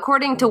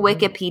 According to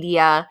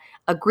Wikipedia,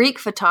 a Greek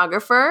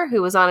photographer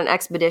who was on an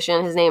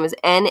expedition, his name is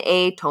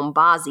N.A.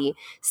 Tombazi,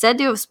 said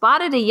to have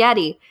spotted a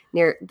Yeti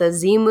near the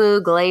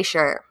Zimu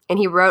Glacier, and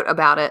he wrote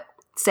about it,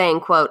 saying,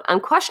 quote,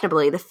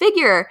 "Unquestionably, the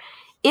figure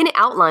in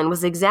outline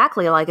was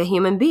exactly like a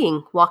human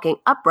being, walking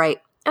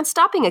upright and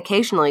stopping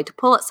occasionally to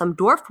pull at some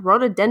dwarfed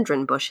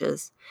rhododendron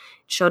bushes.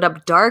 It showed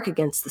up dark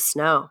against the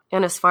snow,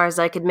 and as far as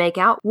I could make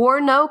out, wore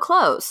no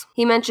clothes."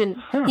 He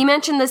mentioned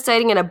this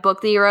sighting in a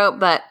book that he wrote,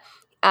 but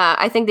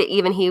I think that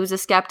even he was a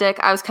skeptic.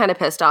 I was kind of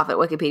pissed off at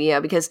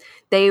Wikipedia because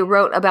they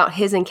wrote about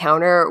his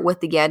encounter with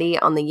the Yeti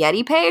on the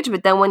Yeti page,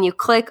 but then when you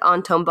click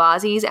on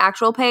Tombazi's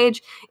actual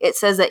page, it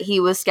says that he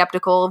was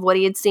skeptical of what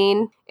he had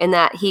seen and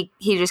that he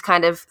just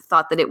kind of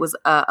thought that it was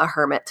a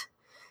hermit.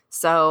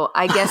 So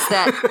I guess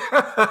that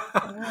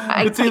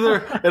it's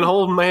either an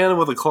old man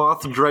with a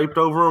cloth draped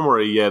over him or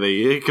a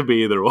Yeti. It could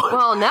be either one.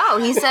 Well, no,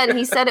 he said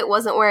it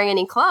wasn't wearing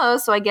any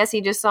clothes, so I guess he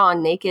just saw a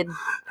naked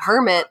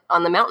hermit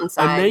on the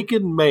mountainside. A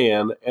naked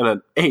man and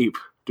an ape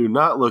do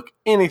not look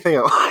anything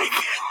alike.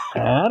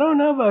 I don't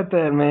know about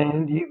that,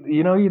 man.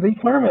 You know, these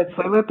hermits,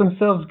 they let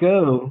themselves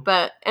go.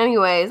 But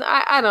anyways,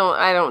 I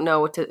don't know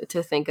what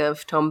to think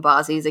of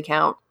Tombazi's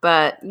account.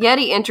 But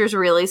Yeti interest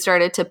really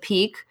started to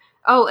peak.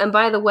 Oh, and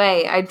by the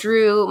way, I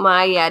drew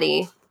my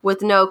Yeti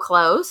with no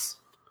clothes.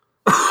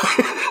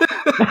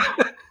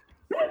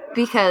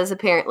 Because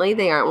apparently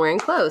they aren't wearing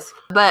clothes.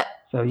 But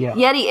so, yeah.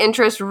 Yeti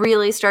interest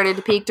really started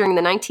to peak during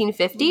the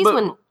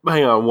 1950s.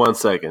 Hang on 1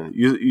 second.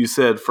 You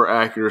said for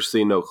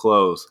accuracy, no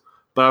clothes.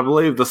 But I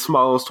believe the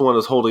smallest one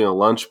is holding a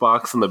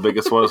lunchbox and the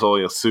biggest one is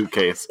holding a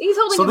suitcase. He's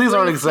holding so a these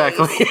aren't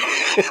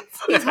briefcase.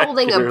 exactly. He's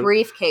holding a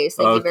briefcase.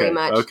 Thank you very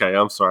much. Okay,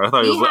 I'm sorry. I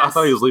thought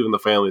he was leaving the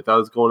family. I thought he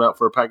was going out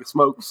for a pack of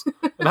smokes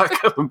and not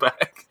coming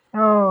back.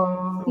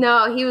 Oh.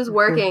 No, he was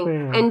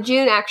working. And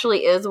June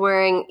actually is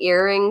wearing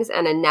earrings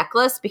and a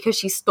necklace because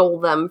she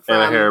stole them from...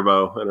 And a hair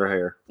bow in her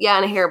hair. Yeah,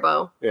 and a hair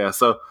bow. Yeah,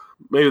 so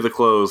maybe the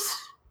clothes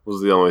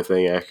was the only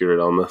thing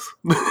accurate on this.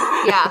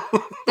 Yeah,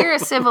 they're a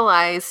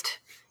civilized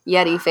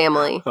Yeti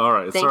family. All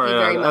right, Thank you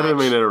very much. I didn't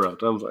mean to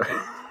interrupt. I'm sorry.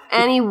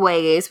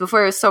 Anyways,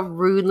 before I was so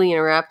rudely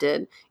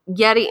interrupted,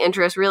 Yeti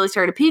interest really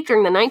started to peak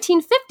during the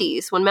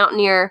 1950s when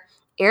mountaineer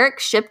Eric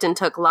Shipton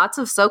took lots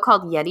of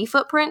so-called Yeti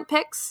footprint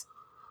pics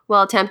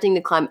while attempting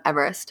to climb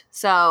Everest.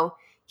 So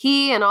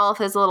he and all of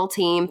his little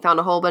team found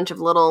a whole bunch of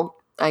little,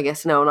 I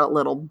guess, no, not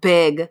little,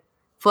 big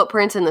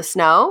footprints in the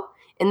snow,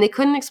 and they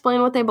couldn't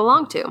explain what they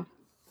belonged to.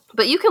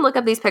 But you can look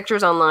up these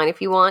pictures online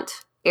if you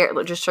want.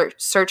 Just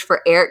search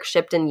for Eric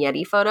Shipton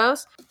Yeti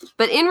photos.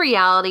 But in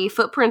reality,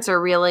 footprints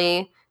are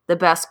really the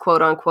best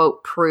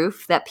quote-unquote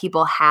proof that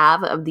people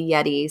have of the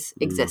Yeti's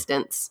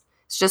existence.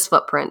 It's just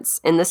footprints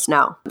in the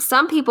snow.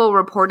 Some people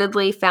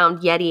reportedly found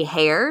Yeti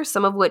hair,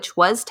 some of which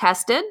was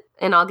tested,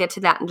 and I'll get to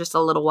that in just a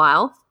little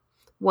while.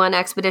 One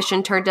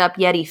expedition turned up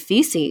Yeti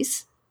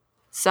feces.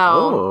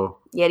 So,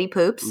 Yeti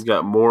poops. You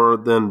got more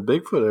than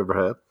Bigfoot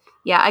ever had.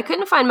 Yeah, I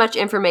couldn't find much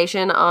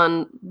information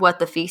on what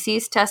the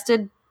feces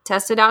tested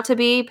out to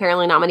be.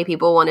 Apparently not many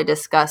people want to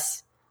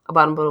discuss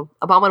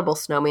abominable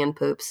snowman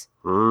poops.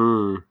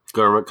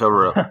 Government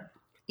cover-up.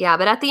 Yeah,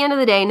 but at the end of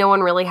the day, no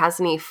one really has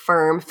any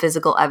firm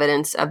physical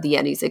evidence of the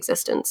Yeti's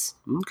existence.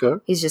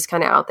 Okay. He's just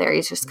kind of out there.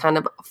 He's just kind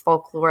of a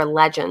folklore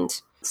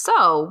legend.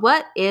 So,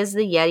 what is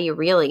the Yeti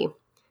really?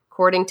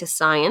 According to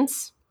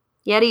science,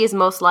 Yeti is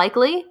most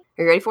likely,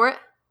 are you ready for it?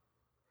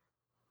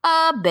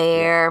 A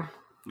bear.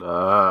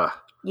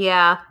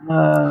 Yeah.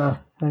 I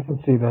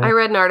can see that. I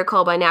read an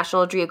article by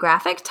National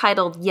Geographic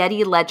titled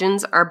Yeti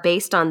Legends Are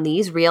Based on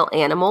These Real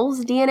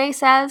Animals, DNA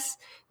says.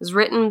 It was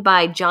written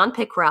by John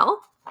Pickrell.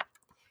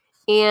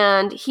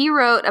 And he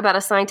wrote about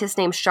a scientist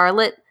named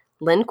Charlotte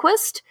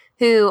Lindquist,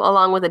 who,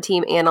 along with a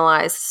team,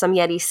 analyzed some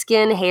Yeti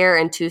skin, hair,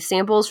 and tooth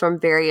samples from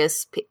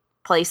various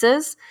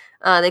places.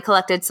 They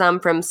collected some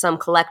from some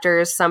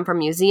collectors, some from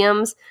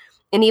museums,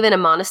 and even a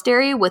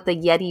monastery with a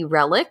Yeti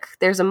relic.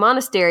 There's a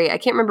monastery, I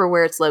can't remember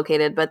where it's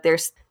located, but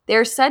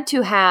they're said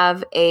to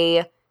have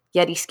a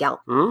Yeti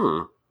scalp.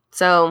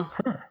 So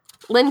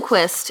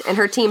Lindquist and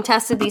her team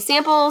tested these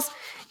samples,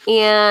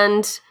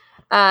 and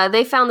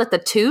they found that the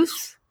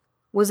tooth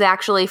was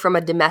actually from a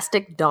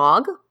domestic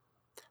dog,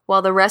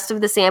 while the rest of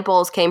the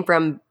samples came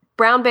from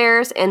brown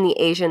bears and the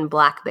Asian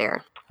black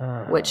bear,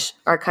 which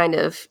are kind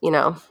of,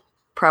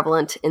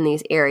 prevalent in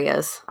these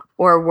areas,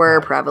 or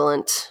were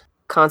prevalent.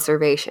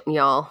 Conservation,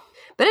 y'all.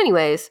 But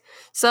anyways,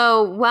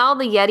 so while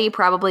the Yeti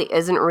probably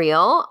isn't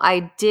real,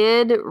 I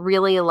did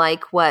really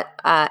like what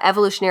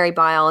evolutionary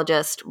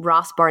biologist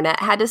Ross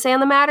Barnett had to say on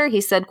the matter. He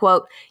said,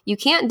 quote, "You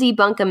can't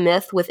debunk a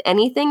myth with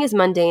anything as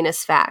mundane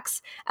as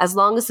facts. As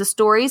long as the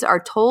stories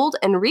are told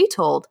and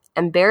retold,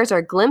 and bears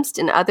are glimpsed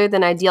in other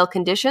than ideal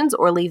conditions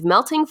or leave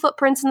melting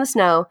footprints in the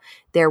snow,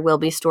 there will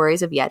be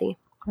stories of Yeti."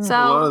 So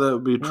a lot of that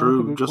would be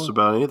true just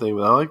about anything,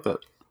 but I like that.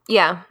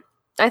 Yeah.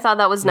 I thought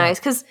that was nice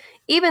because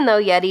even though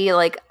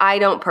Yeti, I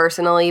don't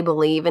personally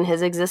believe in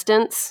his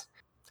existence,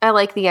 I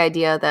like the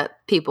idea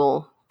that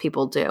people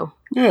do.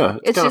 Yeah,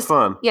 it's kind of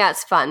fun. Yeah,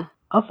 it's fun.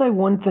 I'll say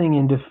one thing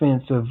in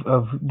defense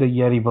of the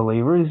Yeti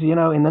believers.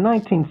 In the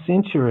 19th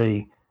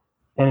century,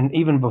 and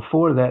even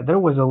before that, there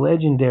was a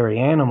legendary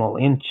animal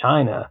in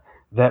China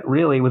that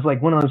really was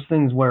like one of those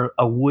things where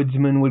a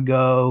woodsman would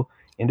go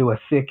into a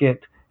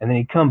thicket and then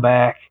he'd come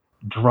back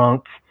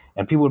drunk.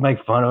 And people would make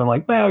fun of him,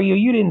 like, "Wow,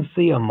 you didn't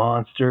see a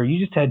monster. You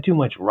just had too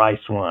much rice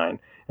wine,"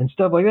 and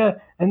stuff like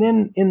that. And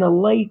then in the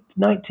late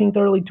 19th,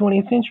 early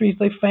 20th centuries,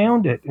 they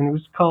found it, and it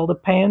was called a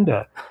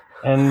panda.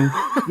 And,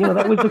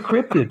 that was a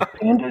cryptid.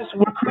 Pandas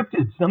were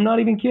cryptids. I'm not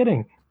even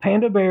kidding.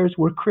 Panda bears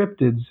were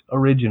cryptids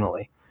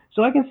originally.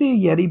 So I can see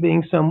a Yeti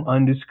being some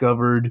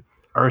undiscovered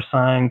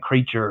ursine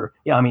creature.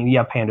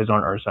 Pandas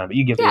aren't ursine, but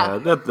you get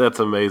that. Yeah, that's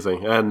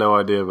amazing. I had no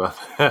idea about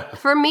that.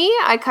 For me,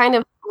 I kind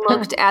of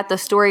looked at the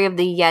story of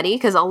the Yeti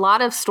because a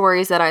lot of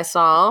stories that I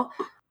saw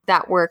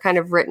that were kind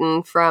of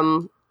written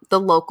from the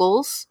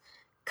locals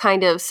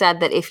kind of said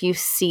that if you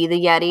see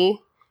the Yeti,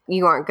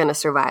 you aren't going to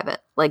survive it.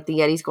 Like the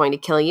Yeti's going to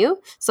kill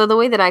you. So the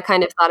way that I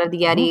kind of thought of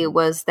the Yeti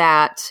was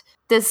that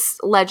this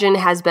legend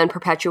has been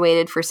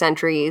perpetuated for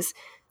centuries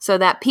so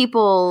that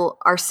people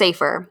are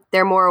safer.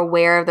 They're more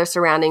aware of their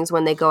surroundings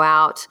when they go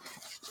out.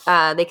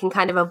 They can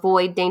kind of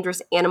avoid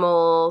dangerous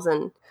animals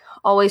and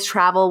always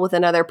travel with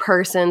another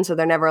person so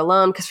they're never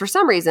alone. Because for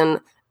some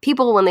reason,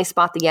 people, when they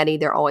spot the Yeti,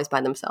 they're always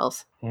by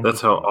themselves. That's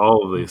how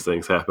all of these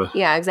things happen.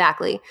 Yeah,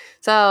 exactly.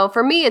 So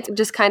for me, it's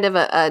just kind of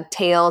a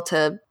tale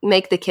to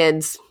make the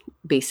kids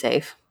be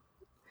safe.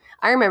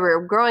 I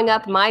remember growing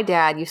up, my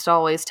dad used to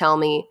always tell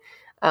me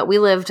We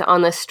lived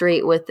on the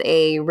street with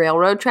a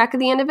railroad track at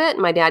the end of it.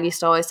 My dad used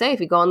to always say,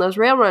 if you go on those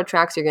railroad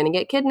tracks, you're going to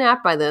get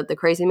kidnapped by the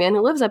crazy man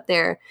who lives up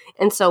there.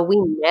 And so we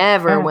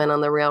never went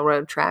on the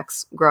railroad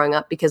tracks growing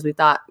up because we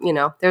thought,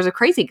 there's a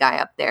crazy guy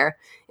up there.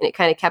 And it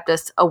kind of kept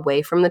us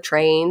away from the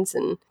trains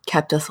and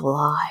kept us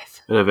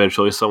alive. And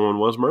eventually someone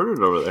was murdered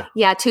over there.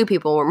 Yeah, 2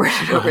 people were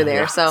murdered over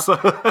there. So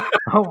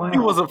Oh, wow. he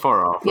wasn't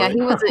far off. yeah,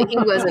 right? he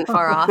wasn't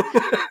far off.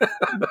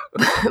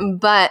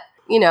 But,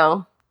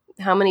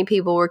 how many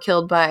people were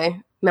killed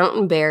by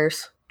mountain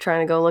bears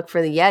trying to go look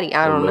for the Yeti?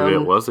 I don't know.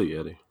 Maybe it was a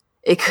Yeti.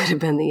 It could have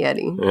been the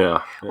Yeti.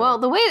 Yeah. Well,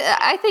 the way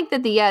I think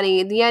that the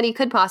Yeti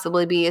could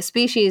possibly be a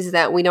species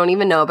that we don't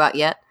even know about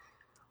yet,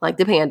 like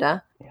the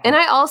panda. Yeah. And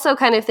I also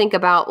kind of think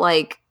about,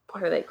 like,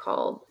 what are they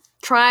called?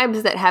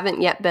 Tribes that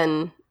haven't yet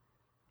been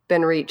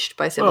reached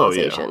by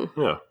civilization.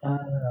 Oh, yeah.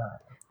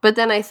 But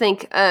then I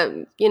think,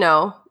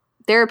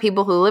 there are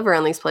people who live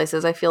around these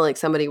places. I feel like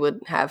somebody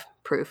would have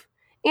proof.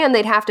 And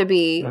they'd have to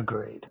be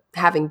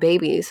having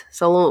babies.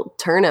 So a little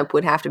turnip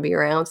would have to be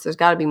around. So there's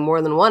got to be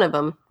more than one of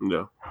them.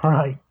 Yeah.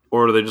 Right.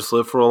 Or do they just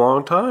live for a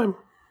long time?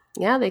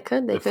 Yeah, they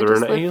could. They if could they're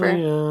just an live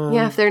alien.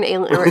 if they're an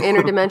alien or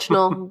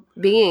interdimensional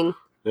being.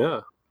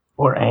 Yeah.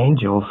 Or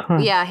angels.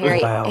 Yeah,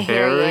 hairy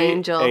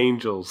angel.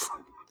 Angels.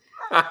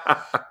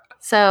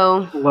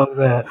 So love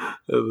that.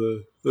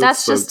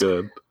 That's so just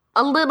good.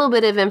 A little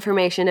bit of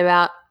information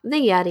about the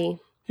Yeti.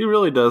 He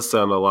really does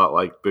sound a lot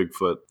like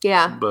Bigfoot.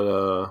 Yeah.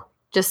 But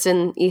just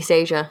in East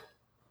Asia.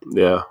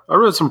 Yeah. I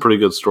read some pretty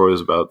good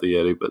stories about the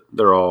Yeti, but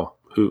they're all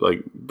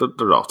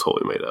they're all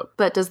totally made up.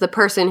 But does the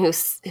person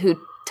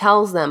who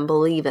tells them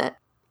believe it?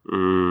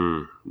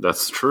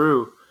 That's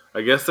true.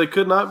 I guess they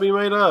could not be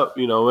made up.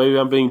 Maybe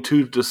I'm being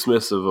too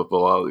dismissive of a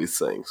lot of these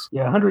things.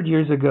 Yeah, 100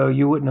 years ago,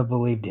 you wouldn't have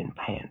believed in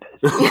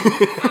pandas.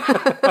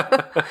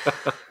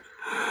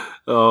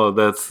 Oh,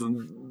 that's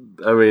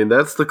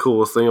the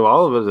coolest thing of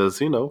all of it is,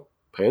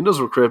 pandas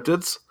were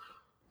cryptids.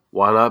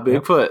 Why not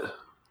Bigfoot?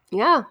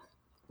 Yeah.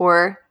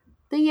 Or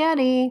the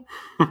Yeti.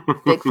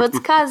 Bigfoot's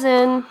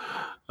cousin.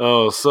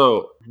 Oh,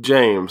 so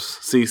James,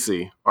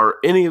 Cece, are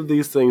any of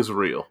these things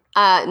real?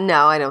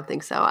 No, I don't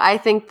think so. I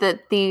think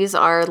that these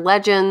are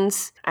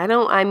legends.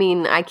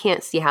 I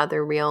can't see how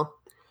they're real.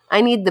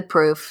 I need the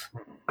proof.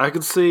 I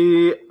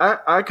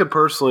could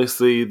personally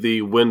see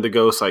the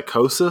Wendigo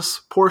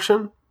psychosis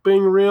portion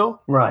being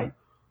real. Right.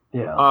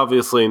 Yeah.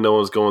 Obviously, no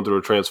one's going through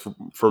a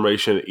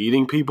transformation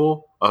eating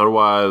people.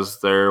 Otherwise,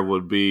 there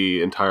would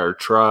be entire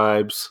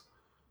tribes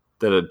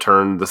that had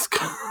turned this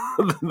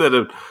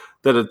that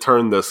had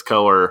turned this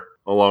color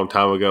a long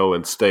time ago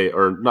and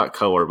or not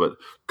color, but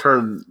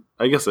turned.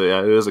 I guess it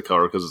is a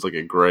color because it's like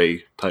a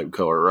gray type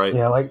color, right?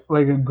 Yeah, like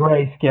a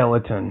gray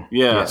skeleton.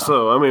 Yeah.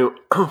 So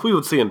we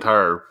would see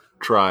entire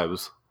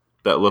tribes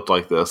that looked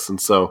like this, and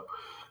so.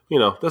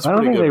 That's I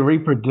don't think good. they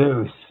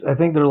reproduce. I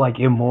think they're like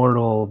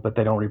immortal, but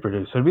they don't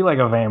reproduce. So it'd be like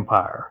a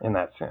vampire in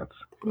that sense.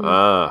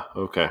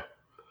 Okay.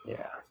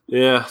 Yeah.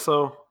 Yeah,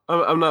 so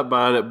I'm not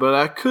buying it, but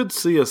I could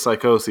see a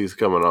psychosis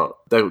coming on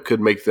that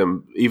could make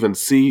them even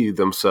see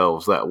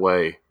themselves that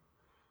way.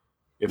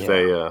 If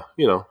they,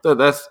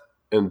 that's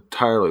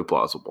entirely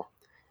plausible.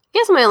 I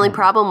guess my only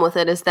problem with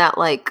it is that,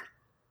 like,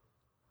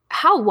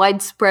 how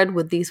widespread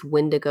would these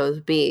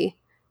Wendigos be?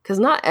 Because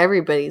not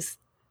everybody's,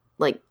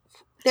 like,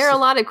 there are a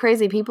lot of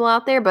crazy people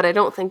out there, but I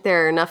don't think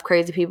there are enough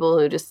crazy people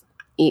who just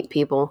eat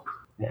people.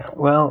 Yeah.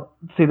 Well,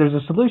 see, there's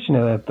a solution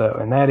to that, though,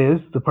 and that is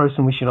the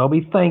person we should all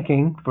be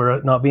thanking for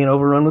not being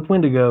overrun with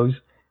Wendigos,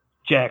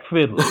 Jack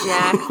Fiddler.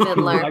 Jack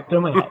Fiddler.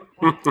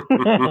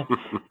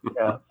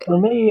 Yeah. For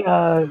me,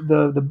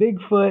 the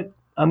Bigfoot,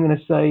 I'm going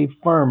to say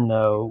firm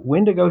no.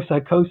 Wendigo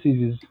psychosis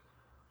is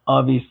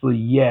obviously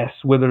yes.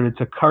 Whether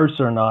it's a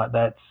curse or not,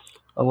 that's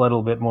a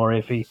little bit more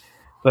iffy.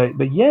 But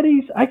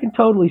Yetis, I can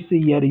totally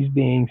see Yetis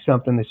being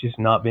something that's just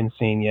not been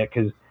seen yet.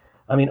 Because,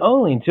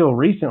 only until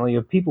recently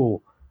have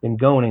people been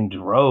going in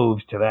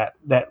droves to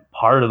that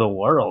part of the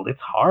world.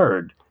 It's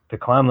hard to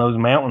climb those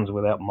mountains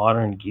without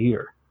modern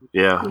gear.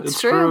 Yeah,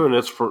 it's true. And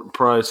it's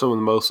probably some of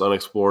the most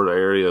unexplored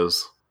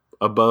areas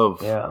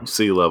above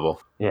sea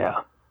level.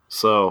 Yeah.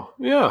 So,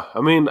 yeah,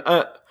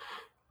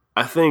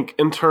 I think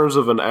in terms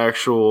of an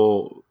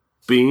actual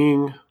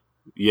being,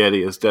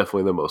 Yeti is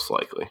definitely the most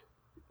likely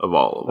of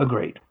all of them.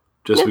 Agreed.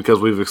 Just because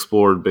we've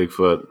explored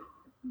Bigfoot.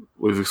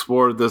 We've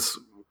explored this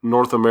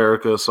North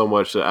America so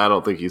much that I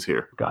don't think he's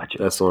here. Gotcha.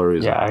 That's the only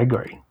reason. Yeah, I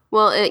agree.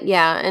 Well,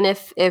 and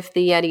if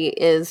the Yeti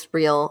is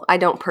real, I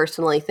don't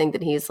personally think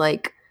that he's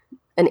like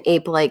an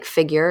ape-like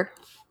figure,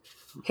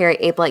 hairy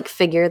ape-like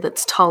figure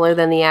that's taller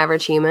than the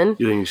average human.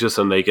 You think he's just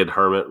a naked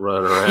hermit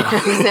running around?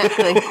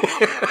 Exactly.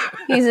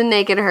 He's a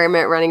naked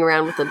hermit running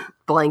around with a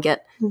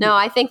blanket. No,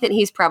 I think that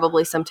he's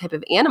probably some type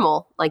of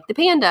animal, like the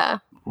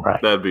panda.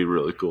 Right. That'd be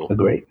really cool.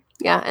 Agreed.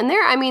 Yeah, and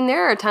there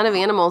are a ton of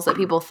animals that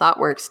people thought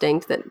were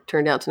extinct that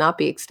turned out to not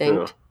be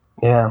extinct.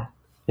 Yeah.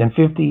 In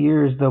 50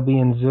 years, they'll be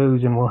in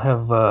zoos, and we'll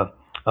have a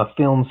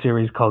film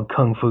series called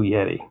Kung Fu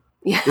Yeti.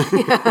 Yeah.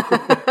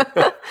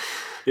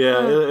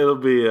 Yeah, it'll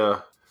be...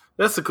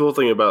 that's the cool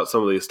thing about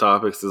some of these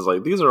topics is,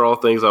 like, these are all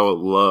things I would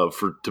love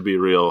to be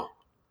real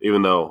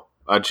even though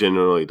I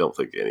genuinely don't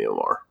think any of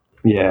them are.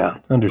 Yeah,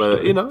 understood.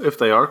 But, you know, if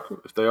they are,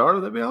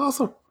 that'd be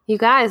awesome. You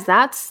guys,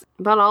 that's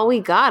about all we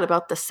got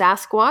about the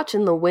Sasquatch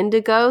and the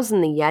Wendigos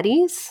and the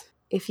Yetis.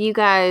 If you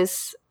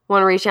guys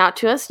want to reach out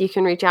to us, you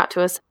can reach out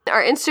to us.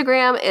 Our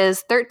Instagram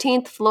is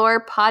 13th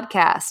Floor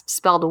Podcast,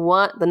 spelled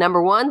the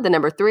number 1, the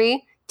number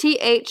 3,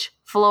 TH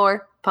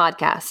Floor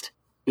Podcast.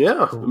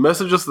 Yeah,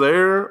 message us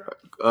there.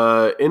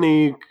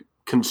 Any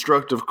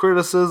constructive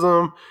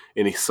criticism,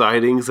 any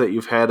sightings that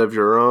you've had of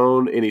your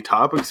own, any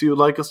topics you would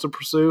like us to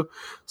pursue,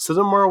 send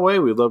them our way.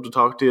 We'd love to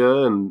talk to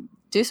you and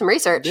do some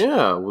research.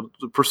 Yeah, we'll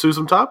pursue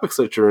some topics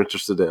that you're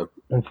interested in.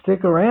 And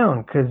stick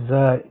around,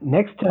 because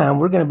next time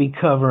we're going to be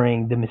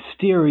covering the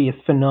mysterious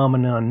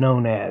phenomenon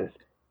known as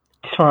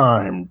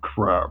time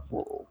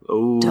travel.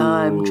 Ooh,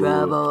 time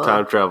travel.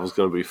 Time travel is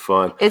going to be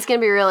fun. It's going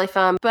to be really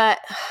fun, but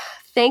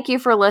thank you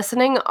for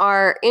listening.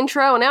 Our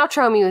intro and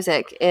outro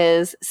music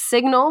is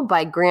Signal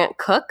by Grant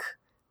Cook.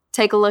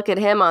 Take a look at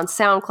him on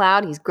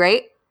SoundCloud. He's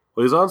great.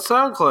 Well, he's on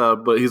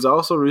SoundCloud, but he's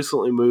also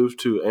recently moved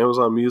to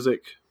Amazon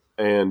Music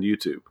and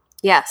YouTube.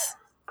 Yes.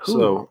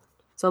 Cool.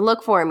 So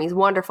look for him. He's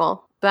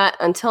wonderful. But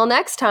until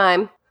next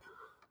time,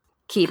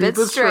 keep it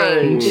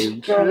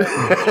strange.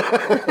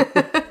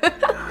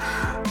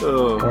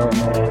 Oh.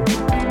 Man.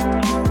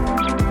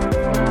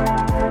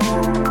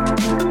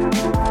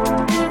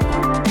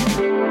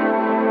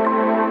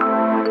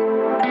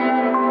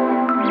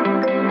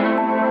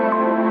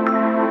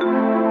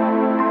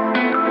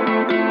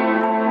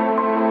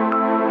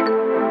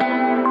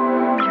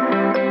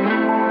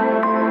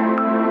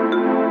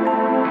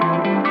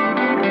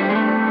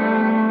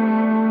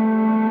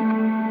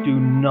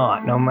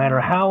 No matter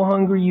how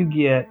hungry you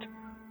get,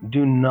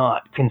 do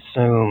not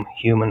consume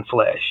human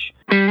flesh.